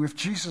to you if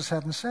Jesus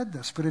hadn't said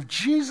this. But if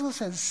Jesus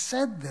has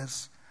said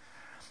this,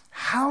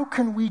 how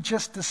can we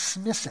just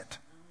dismiss it?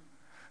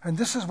 And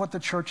this is what the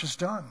church has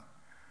done.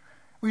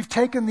 We've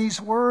taken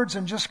these words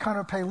and just kind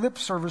of pay lip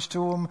service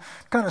to them,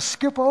 kind of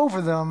skip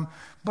over them.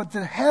 But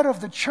the head of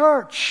the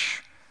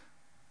church,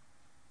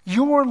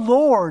 your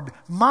Lord,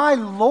 my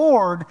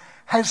Lord,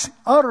 has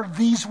uttered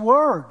these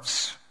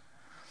words.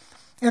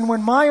 And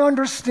when my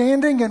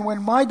understanding and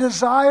when my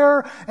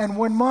desire and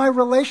when my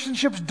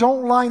relationships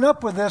don't line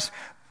up with this,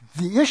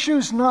 the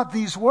issue's not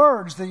these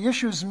words, the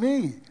issue's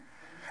me.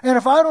 And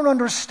if I don't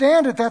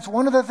understand it, that's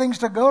one of the things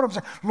to go to him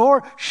and say,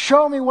 Lord,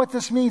 show me what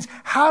this means.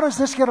 How does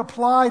this get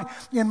applied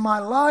in my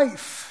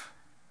life?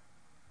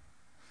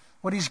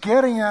 What he's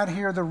getting at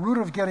here, the root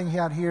of getting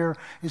at here,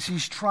 is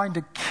he's trying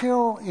to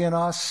kill in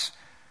us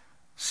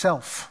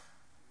self.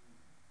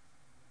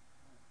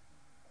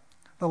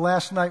 The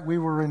last night we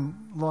were in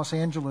Los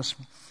Angeles,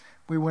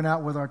 we went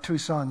out with our 2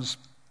 sons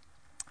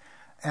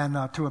and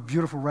to a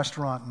beautiful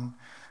restaurant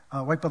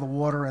and right by the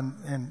water,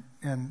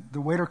 and the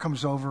waiter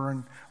comes over,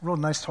 and a real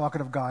nice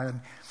talkative guy,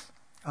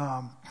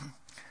 and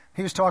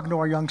he was talking to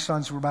our young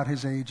sons who were about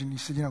his age, and he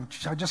said,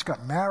 I just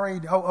got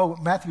married.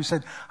 Matthew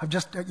said, I've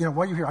just,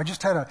 while you're here, I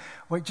just had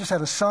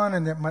a son,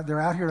 and they're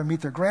out here to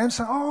meet their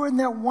grandson. Oh, isn't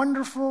that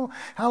wonderful?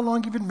 How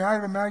long have you been married?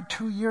 I've been married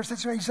 2 years.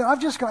 That's right. He said,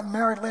 I've just gotten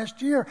married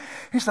last year.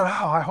 He said,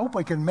 I hope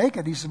I can make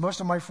it. He said,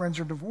 most of my friends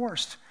are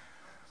divorced.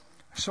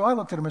 So I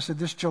looked at him and said,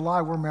 this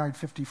July, we're married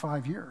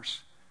 55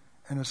 years.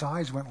 And his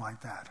eyes went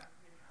like that.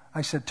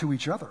 I said, to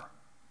each other.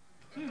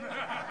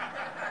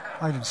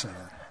 I didn't say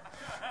that.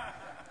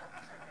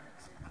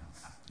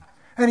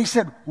 And he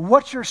said,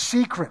 what's your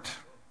secret?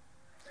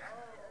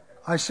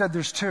 I said,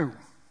 there's 2.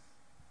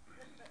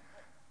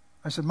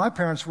 I said, my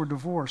parents were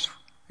divorced.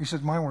 He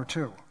said, mine were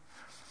too.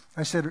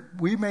 I said,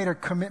 we made a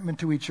commitment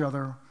to each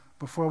other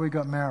before we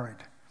got married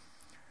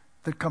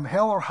that come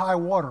hell or high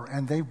water,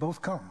 and they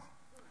both come,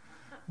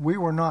 we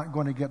were not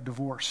going to get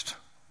divorced.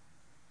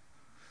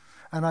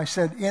 And I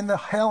said, in the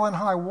hell and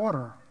high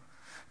water,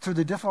 through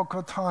the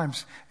difficult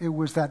times, it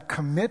was that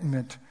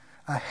commitment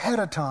ahead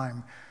of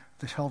time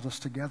that held us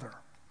together.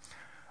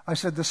 I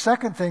said, the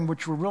second thing,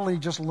 which we're really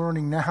just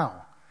learning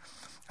now,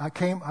 I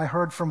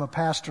heard from a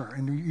pastor,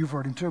 and you've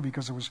heard him too,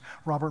 because it was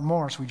Robert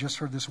Morris. We just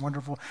heard this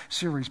wonderful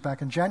series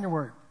back in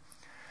January.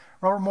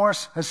 Robert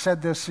Morris has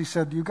said this. He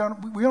said, we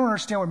don't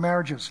understand what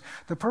marriage is.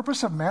 The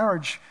purpose of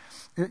marriage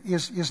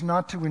is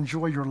not to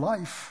enjoy your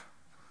life.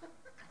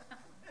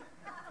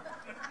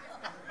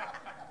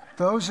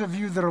 Those of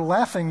you that are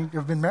laughing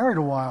have been married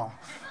a while.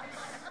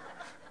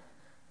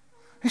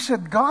 He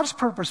said, God's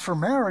purpose for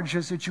marriage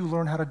is that you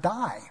learn how to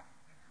die.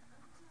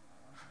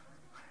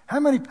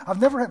 I've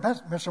never had,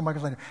 Mr.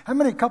 Michael Slater, how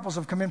many couples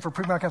have come in for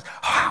pre-marriage counseling?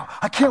 Wow,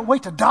 I can't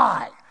wait to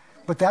die.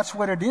 But that's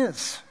what it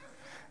is.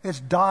 It's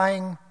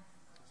dying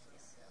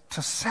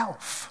to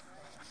self.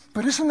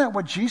 But isn't that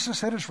what Jesus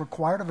said is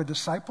required of a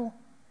disciple?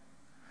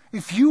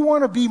 If you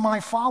want to be my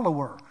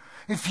follower,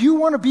 if you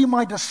want to be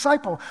my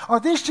disciple, are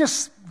these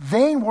just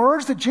vain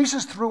words that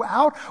Jesus threw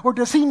out, or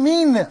does he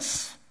mean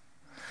this?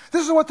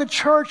 This is what the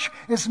church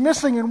is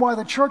missing, and why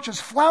the church is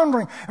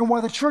floundering, and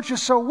why the church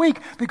is so weak,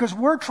 because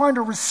we're trying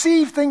to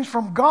receive things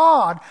from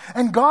God,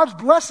 and God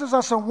blesses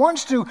us and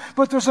wants to,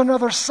 but there's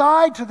another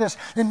side to this.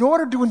 In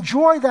order to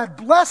enjoy that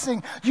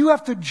blessing, you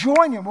have to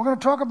join him. We're going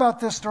to talk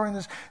about this during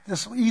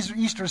this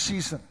Easter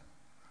season.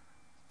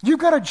 You've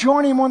got to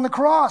join him on the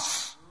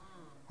cross.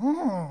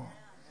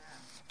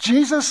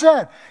 Jesus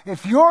said,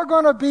 if you're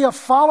going to be a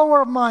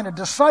follower of mine, a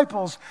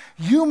disciples,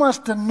 you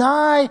must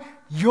deny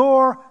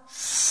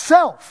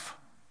yourself.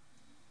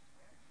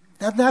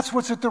 And that's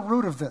what's at the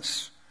root of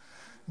this.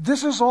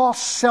 This is all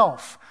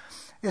self.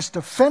 It's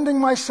defending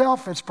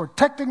myself. It's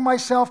protecting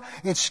myself.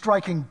 It's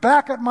striking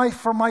back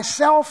for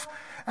myself.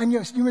 And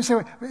you may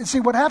say, see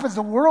what happens,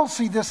 the world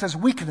see this as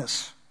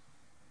weakness.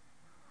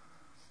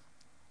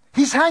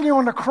 He's hanging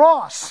on the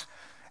cross.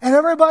 And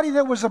everybody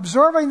that was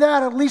observing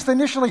that, at least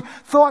initially,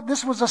 thought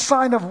this was a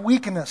sign of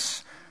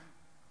weakness.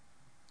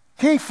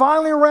 He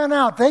finally ran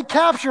out. They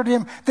captured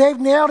him. They've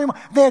nailed him.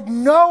 They had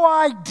no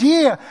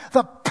idea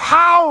the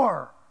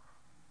power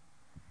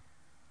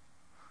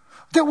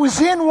that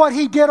was in what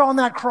he did on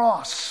that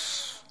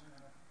cross.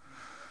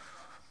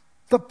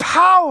 The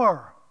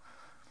power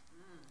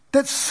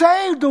that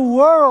saved the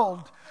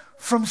world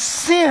from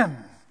sin,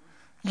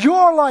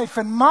 your life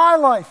and my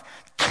life,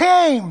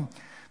 came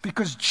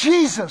because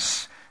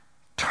Jesus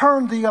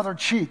turned the other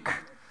cheek.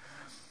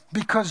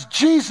 Because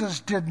Jesus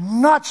did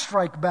not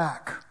strike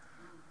back.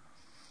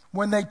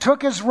 When they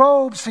took his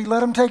robes, he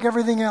let him take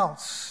everything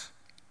else.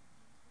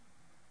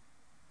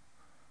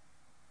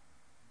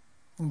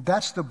 And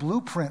that's the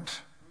blueprint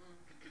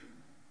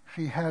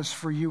he has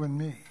for you and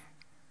me.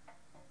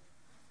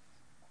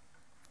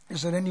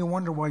 Is it any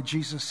wonder why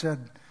Jesus said,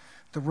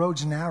 the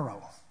road's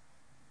narrow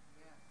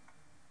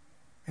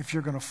if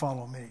you're going to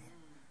follow me?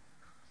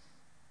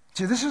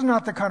 See, this is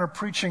not the kind of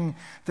preaching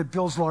that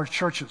builds large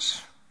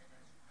churches.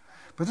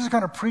 But this is the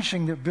kind of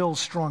preaching that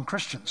builds strong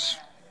Christians.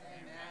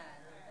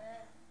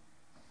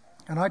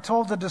 And I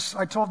told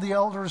the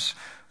elders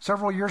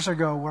several years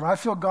ago, what I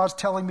feel God's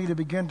telling me to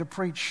begin to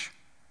preach,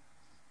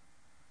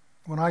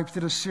 when I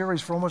did a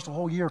series for almost a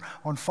whole year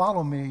on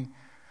Follow Me,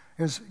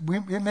 is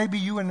it may be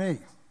you and me,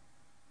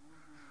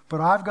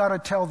 but I've got to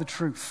tell the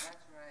truth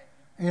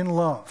in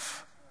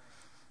love,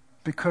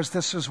 because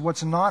this is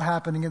what's not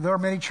happening. And there are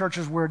many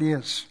churches where it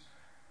is.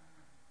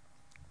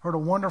 Heard a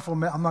wonderful,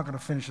 I'm not going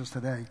to finish this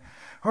today,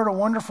 heard a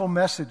wonderful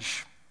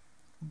message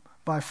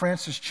by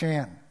Francis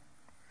Chan.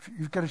 If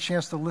you get a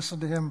chance to listen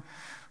to him,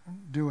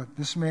 do it.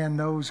 This man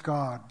knows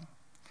God,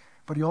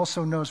 but he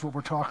also knows what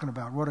we're talking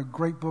about. Wrote a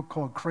great book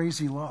called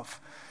Crazy Love,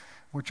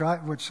 which I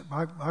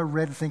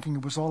read thinking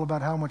it was all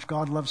about how much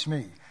God loves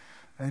me.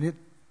 And it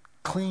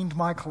cleaned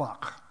my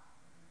clock.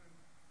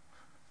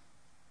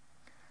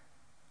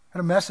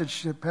 And a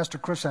message that Pastor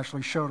Chris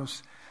actually showed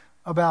us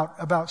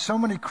about so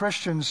many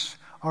Christians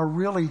are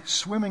really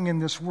swimming in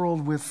this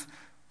world with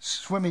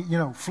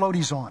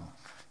floaties on.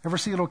 Ever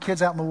see little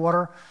kids out in the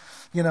water?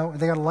 They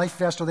got a life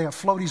vest or they have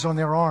floaties on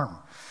their arm.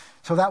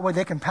 So that way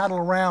they can paddle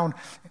around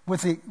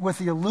with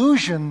the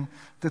illusion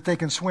that they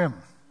can swim.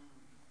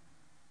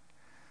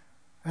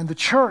 And the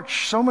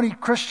church, so many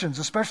Christians,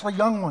 especially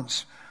young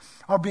ones,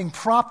 are being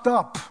propped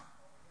up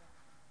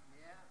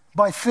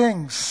by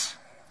things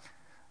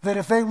that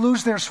if they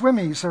lose their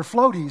swimmies, their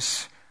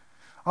floaties,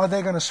 are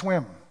they going to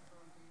swim?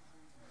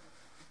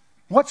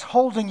 What's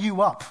holding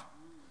you up?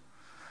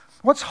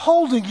 What's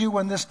holding you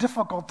in this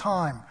difficult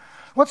time?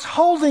 What's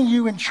holding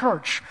you in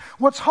church?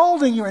 What's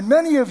holding you? And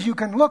many of you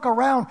can look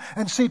around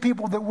and see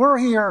people that were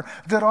here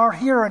that aren't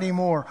here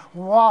anymore.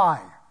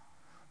 Why?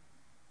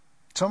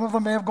 Some of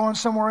them may have gone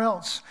somewhere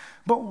else.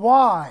 But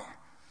why?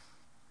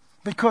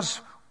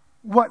 Because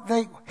what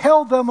they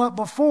held them up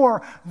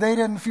before, they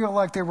didn't feel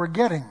like they were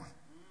getting.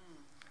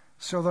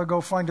 So they'll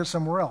go find it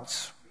somewhere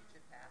else.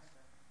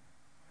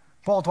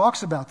 Paul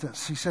talks about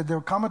this. He said,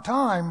 there'll come a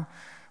time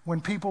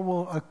when people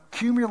will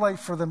accumulate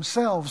for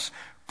themselves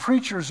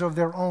preachers of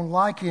their own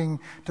liking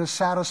to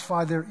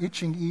satisfy their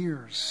itching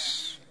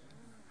ears.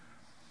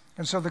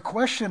 And so the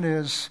question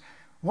is,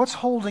 what's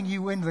holding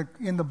you in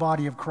the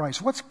body of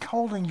Christ? What's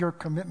holding your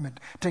commitment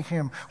to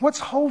him? What's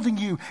holding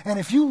you? And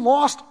if you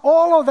lost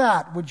all of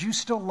that, would you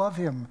still love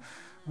him?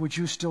 Would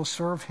you still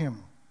serve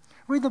him?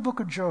 Read the book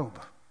of Job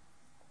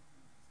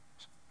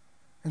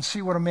and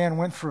see what a man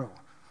went through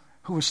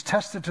who was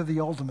tested to the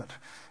ultimate.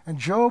 And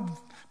Job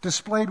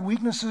displayed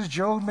weaknesses.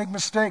 Job made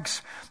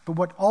mistakes. But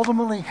what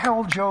ultimately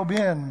held Job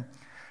in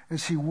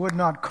is he would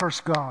not curse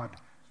God.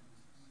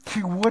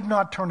 He would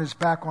not turn his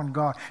back on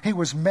God. He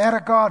was mad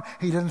at God.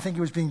 He didn't think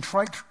he was being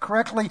treated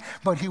correctly,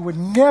 but he would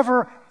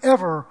never,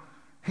 ever,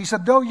 he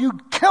said, though you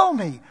kill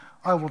me,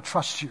 I will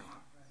trust you.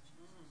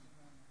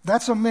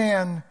 That's a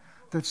man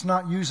that's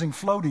not using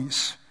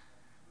floaties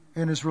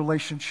in his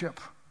relationship.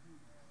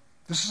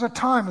 This is a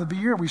time of the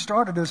year we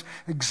started as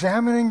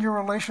examining your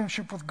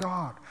relationship with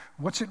God.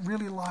 What's it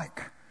really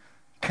like?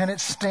 Can it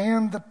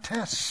stand the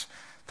tests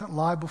that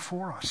lie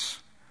before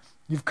us?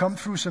 You've come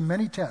through so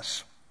many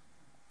tests.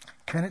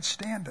 Can it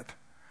stand it?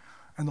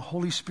 And the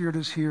Holy Spirit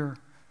is here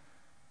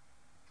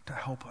to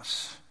help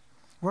us.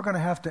 We're going to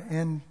have to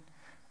end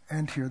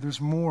here.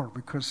 There's more,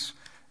 because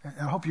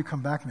I hope you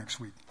come back next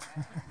week.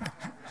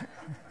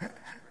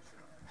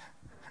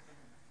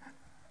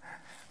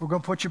 We're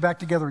going to put you back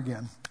together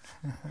again.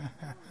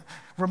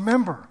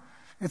 Remember,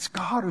 it's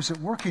God who's at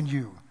work in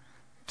you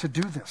to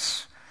do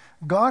this.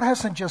 God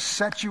hasn't just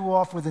set you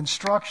off with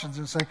instructions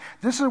and say,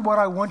 this is what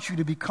I want you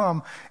to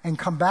become, and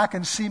come back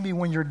and see me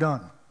when you're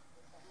done.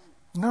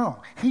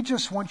 No, he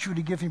just wants you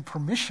to give him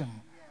permission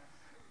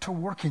to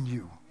work in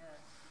you.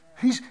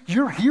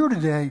 You're here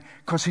today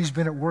because he's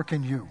been at work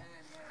in you.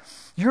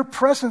 Your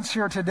presence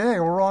here today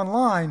or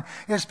online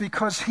is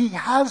because he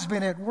has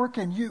been at work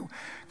in you.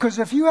 Because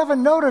if you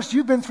haven't noticed,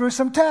 you've been through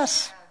some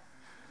tests.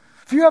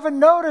 If you haven't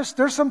noticed,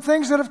 there's some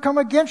things that have come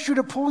against you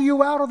to pull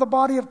you out of the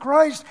body of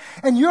Christ,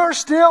 and you're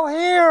still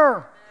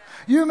here.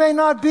 You may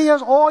not be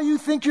as all you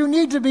think you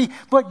need to be,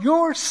 but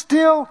you're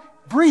still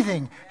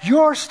breathing.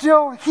 You're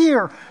still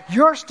here.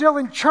 You're still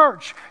in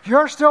church.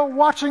 You're still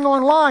watching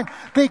online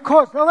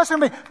because, now listen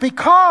to me,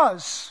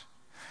 because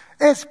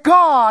it's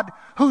God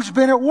who's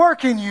been at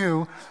work in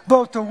you,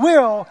 both to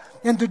will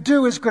and to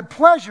do His good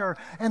pleasure.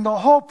 And the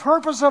whole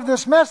purpose of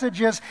this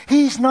message is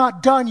He's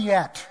not done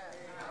yet.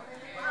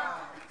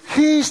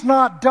 He's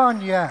not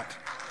done yet.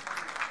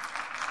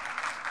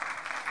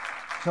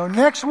 So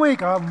next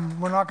week,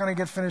 we're not going to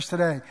get finished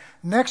today.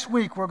 Next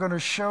week, we're going to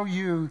show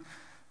you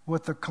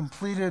what the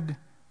completed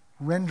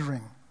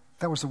rendering,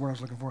 that was the word I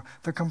was looking for,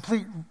 the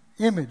complete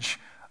image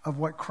of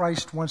what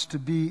Christ wants to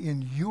be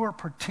in your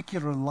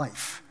particular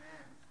life.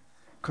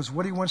 Because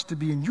what He wants to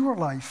be in your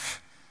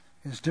life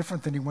is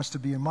different than He wants to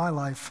be in my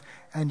life,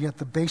 and yet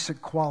the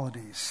basic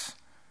qualities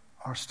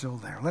are still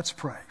there. Let's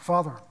pray.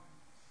 Father,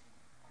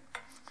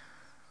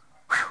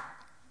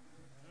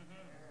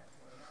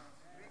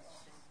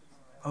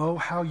 oh,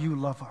 how you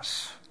love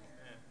us.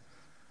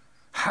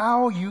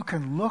 How you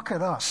can look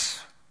at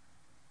us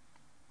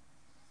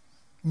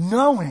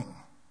knowing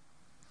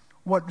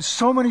what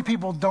so many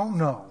people don't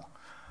know,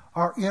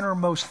 our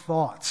innermost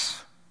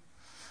thoughts.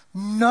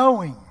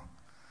 Knowing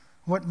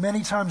what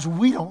many times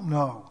we don't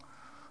know,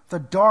 the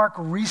dark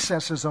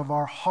recesses of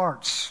our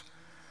hearts,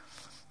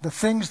 the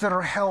things that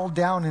are held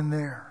down in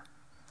there.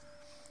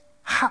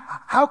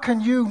 How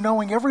can you,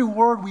 knowing every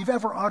word we've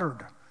ever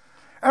uttered,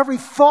 every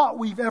thought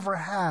we've ever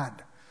had,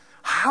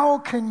 how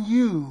can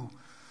you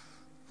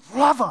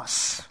love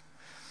us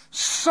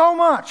so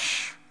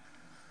much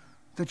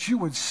that you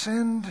would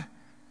send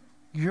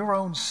your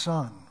own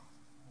Son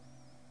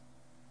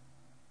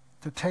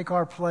to take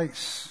our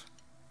place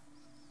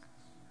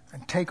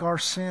and take our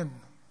sin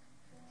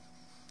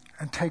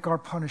and take our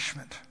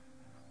punishment,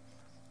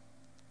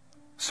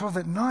 so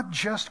that not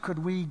just could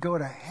we go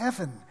to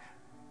heaven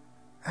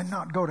and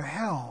not go to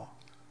hell,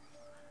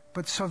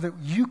 but so that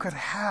you could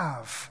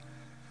have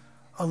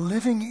a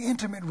living,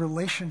 intimate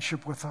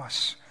relationship with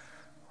us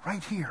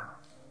right here,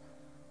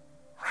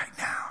 right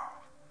now.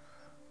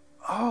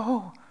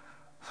 Oh,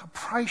 the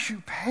price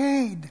you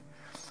paid.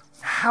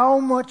 How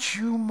much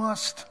you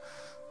must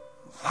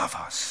love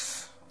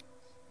us.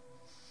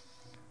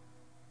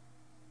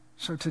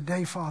 So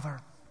today, Father,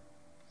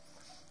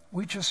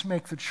 we just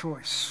make the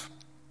choice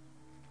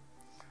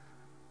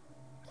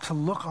to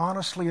look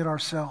honestly at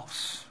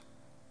ourselves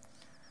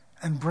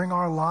and bring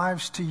our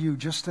lives to you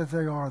just as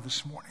they are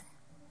this morning.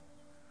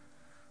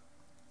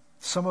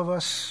 Some of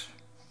us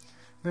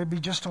may be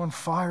just on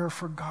fire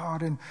for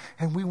God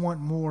and we want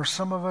more.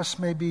 Some of us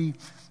may be,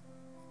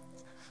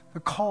 the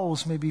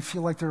coals maybe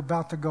feel like they're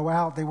about to go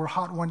out. They were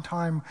hot one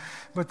time,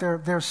 but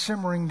they're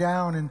simmering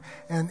down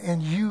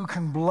and you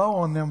can blow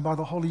on them by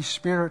the Holy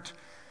Spirit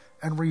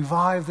and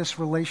revive this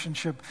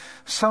relationship.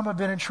 Some have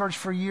been in church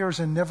for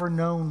years and never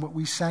known what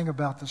we sang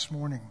about this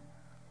morning.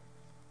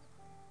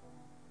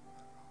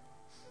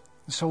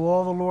 So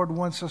all the Lord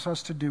wants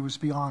us to do is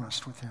be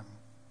honest with Him.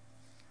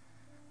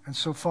 And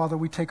so, Father,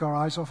 we take our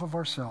eyes off of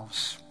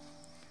ourselves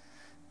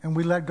and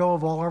we let go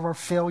of all of our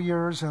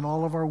failures and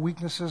all of our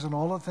weaknesses and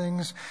all the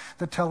things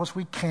that tell us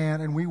we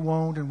can't and we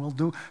won't and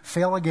we'll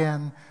fail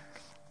again.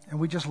 And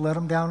we just let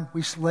them down.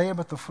 We lay them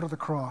at the foot of the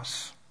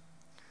cross.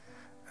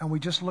 And we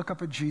just look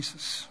up at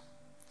Jesus,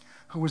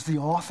 who was the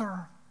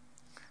author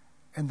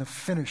and the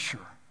finisher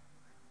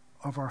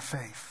of our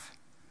faith.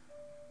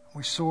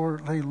 We say,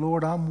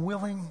 Lord, I'm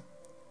willing,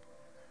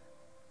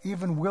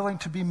 even willing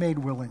to be made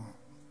willing,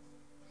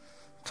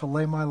 to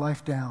lay my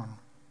life down,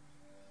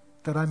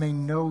 that I may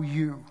know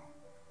you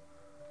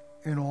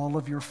in all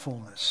of your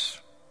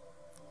fullness.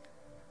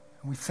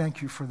 And we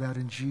thank you for that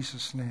in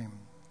Jesus' name.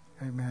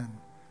 Amen.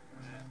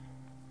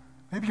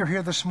 Maybe you're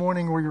here this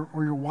morning or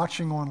you're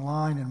watching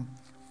online and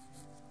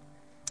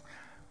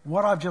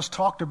what I've just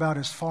talked about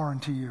is foreign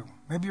to you.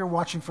 Maybe you're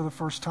watching for the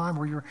first time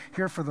or you're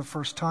here for the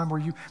first time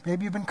or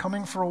maybe you've been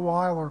coming for a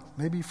while or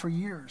maybe for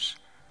years.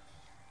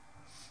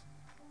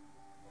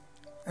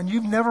 And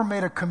you've never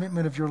made a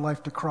commitment of your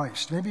life to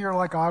Christ. Maybe you're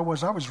like I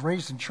was. I was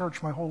raised in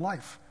church my whole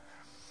life.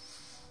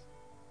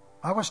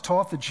 I was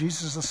taught that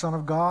Jesus is the Son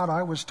of God.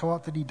 I was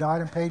taught that He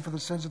died and paid for the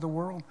sins of the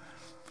world.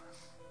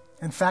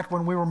 In fact,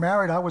 when we were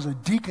married, I was a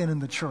deacon in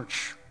the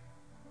church.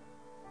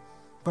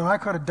 But I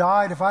could have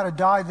died. If I'd have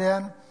died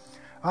then,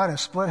 I'd have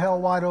split hell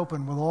wide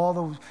open with all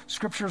the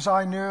scriptures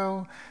I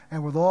knew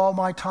and with all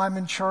my time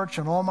in church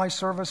and all my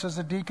service as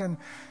a deacon,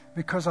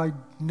 because I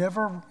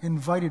never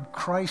invited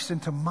Christ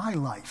into my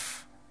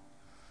life.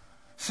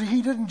 See,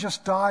 He didn't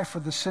just die for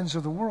the sins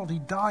of the world. He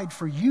died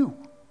for you.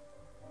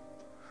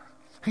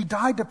 He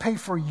died to pay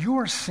for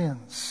your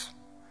sins.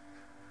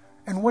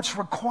 And what's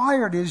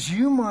required is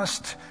you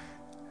must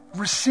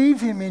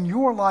receive Him in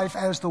your life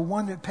as the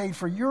one that paid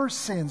for your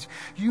sins.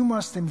 You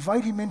must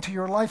invite Him into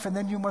your life, and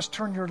then you must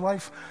turn your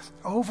life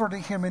over to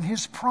Him. And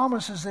His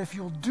promise is if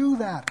you'll do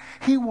that,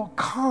 He will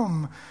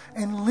come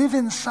and live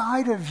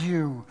inside of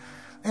you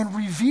and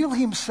reveal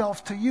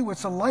Himself to you.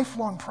 It's a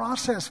lifelong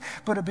process,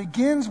 but it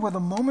begins with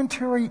a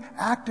momentary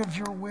act of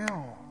your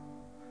will.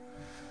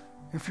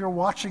 If you're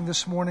watching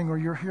this morning or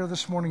you're here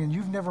this morning and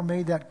you've never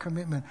made that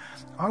commitment,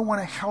 I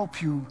want to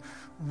help you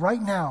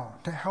right now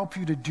to help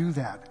you to do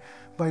that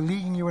by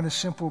leading you in a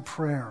simple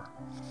prayer.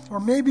 Or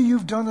maybe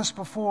you've done this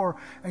before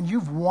and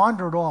you've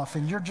wandered off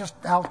and you're just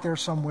out there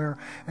somewhere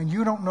and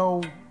you don't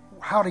know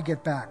how to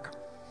get back.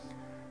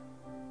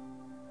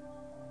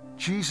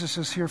 Jesus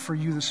is here for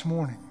you this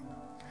morning.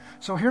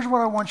 So here's what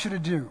I want you to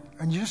do.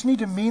 And you just need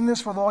to mean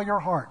this with all your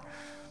heart.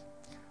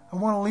 I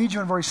want to lead you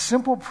in a very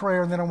simple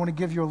prayer, and then I want to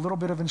give you a little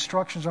bit of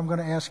instructions. I'm going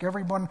to ask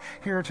everyone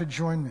here to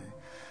join me.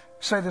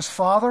 Say this: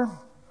 Father,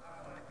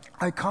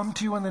 I come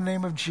to you in the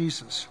name of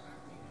Jesus.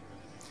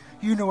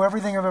 You know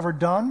everything I've ever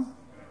done,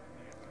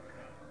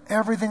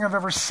 everything I've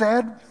ever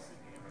said,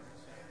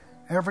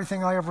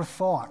 everything I ever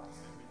thought.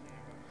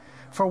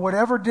 For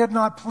whatever did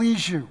not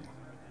please you,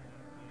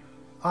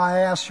 I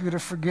ask you to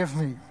forgive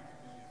me.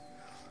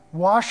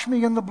 Wash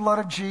me in the blood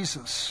of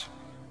Jesus.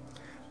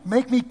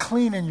 Make me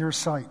clean in your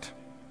sight.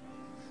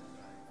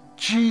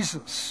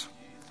 Jesus,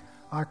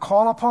 I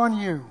call upon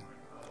you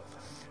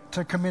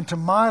to come into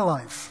my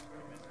life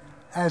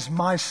as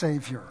my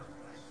Savior.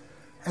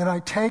 And I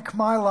take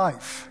my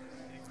life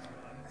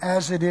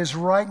as it is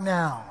right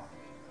now.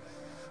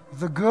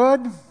 The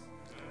good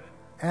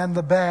and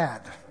the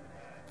bad.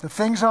 The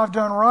things I've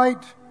done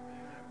right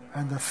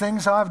and the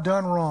things I've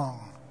done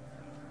wrong.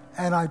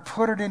 And I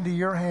put it into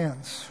your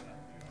hands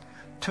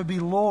to be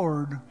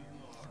Lord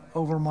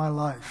over my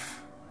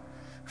life.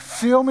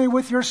 Fill me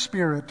with your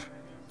Spirit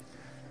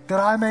that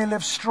I may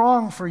live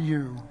strong for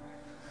you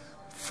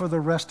for the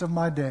rest of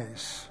my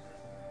days.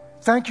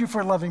 Thank you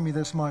for loving me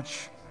this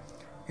much.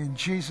 In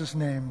Jesus'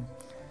 name,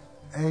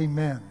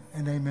 amen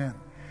and amen.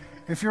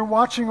 If you're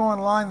watching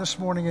online this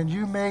morning and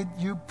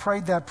you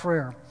prayed that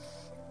prayer,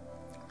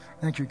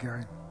 thank you,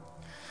 Gary.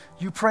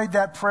 You prayed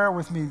that prayer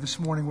with me this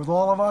morning, with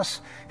all of us.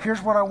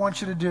 Here's what I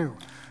want you to do.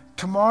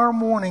 Tomorrow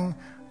morning,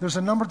 there's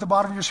a number at the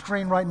bottom of your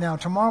screen right now.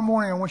 Tomorrow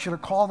morning, I want you to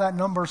call that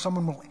number.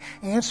 Someone will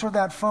answer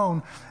that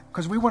phone,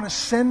 because we want to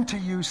send to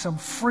you some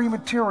free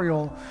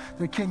material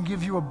that can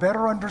give you a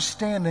better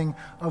understanding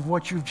of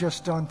what you've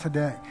just done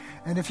today.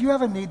 And if you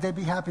have a need, they'd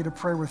be happy to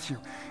pray with you.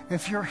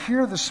 If you're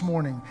here this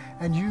morning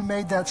and you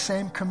made that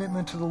same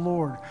commitment to the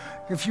Lord,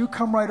 if you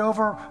come right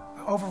over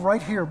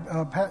right here,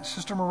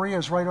 Sister Maria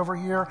is right over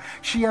here.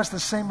 She has the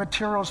same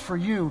materials for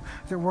you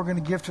that we're going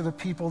to give to the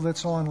people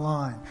that's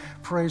online.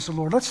 Praise the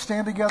Lord. Let's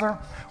stand together.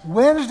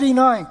 Wednesday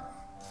night,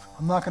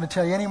 I'm not going to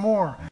tell you any more.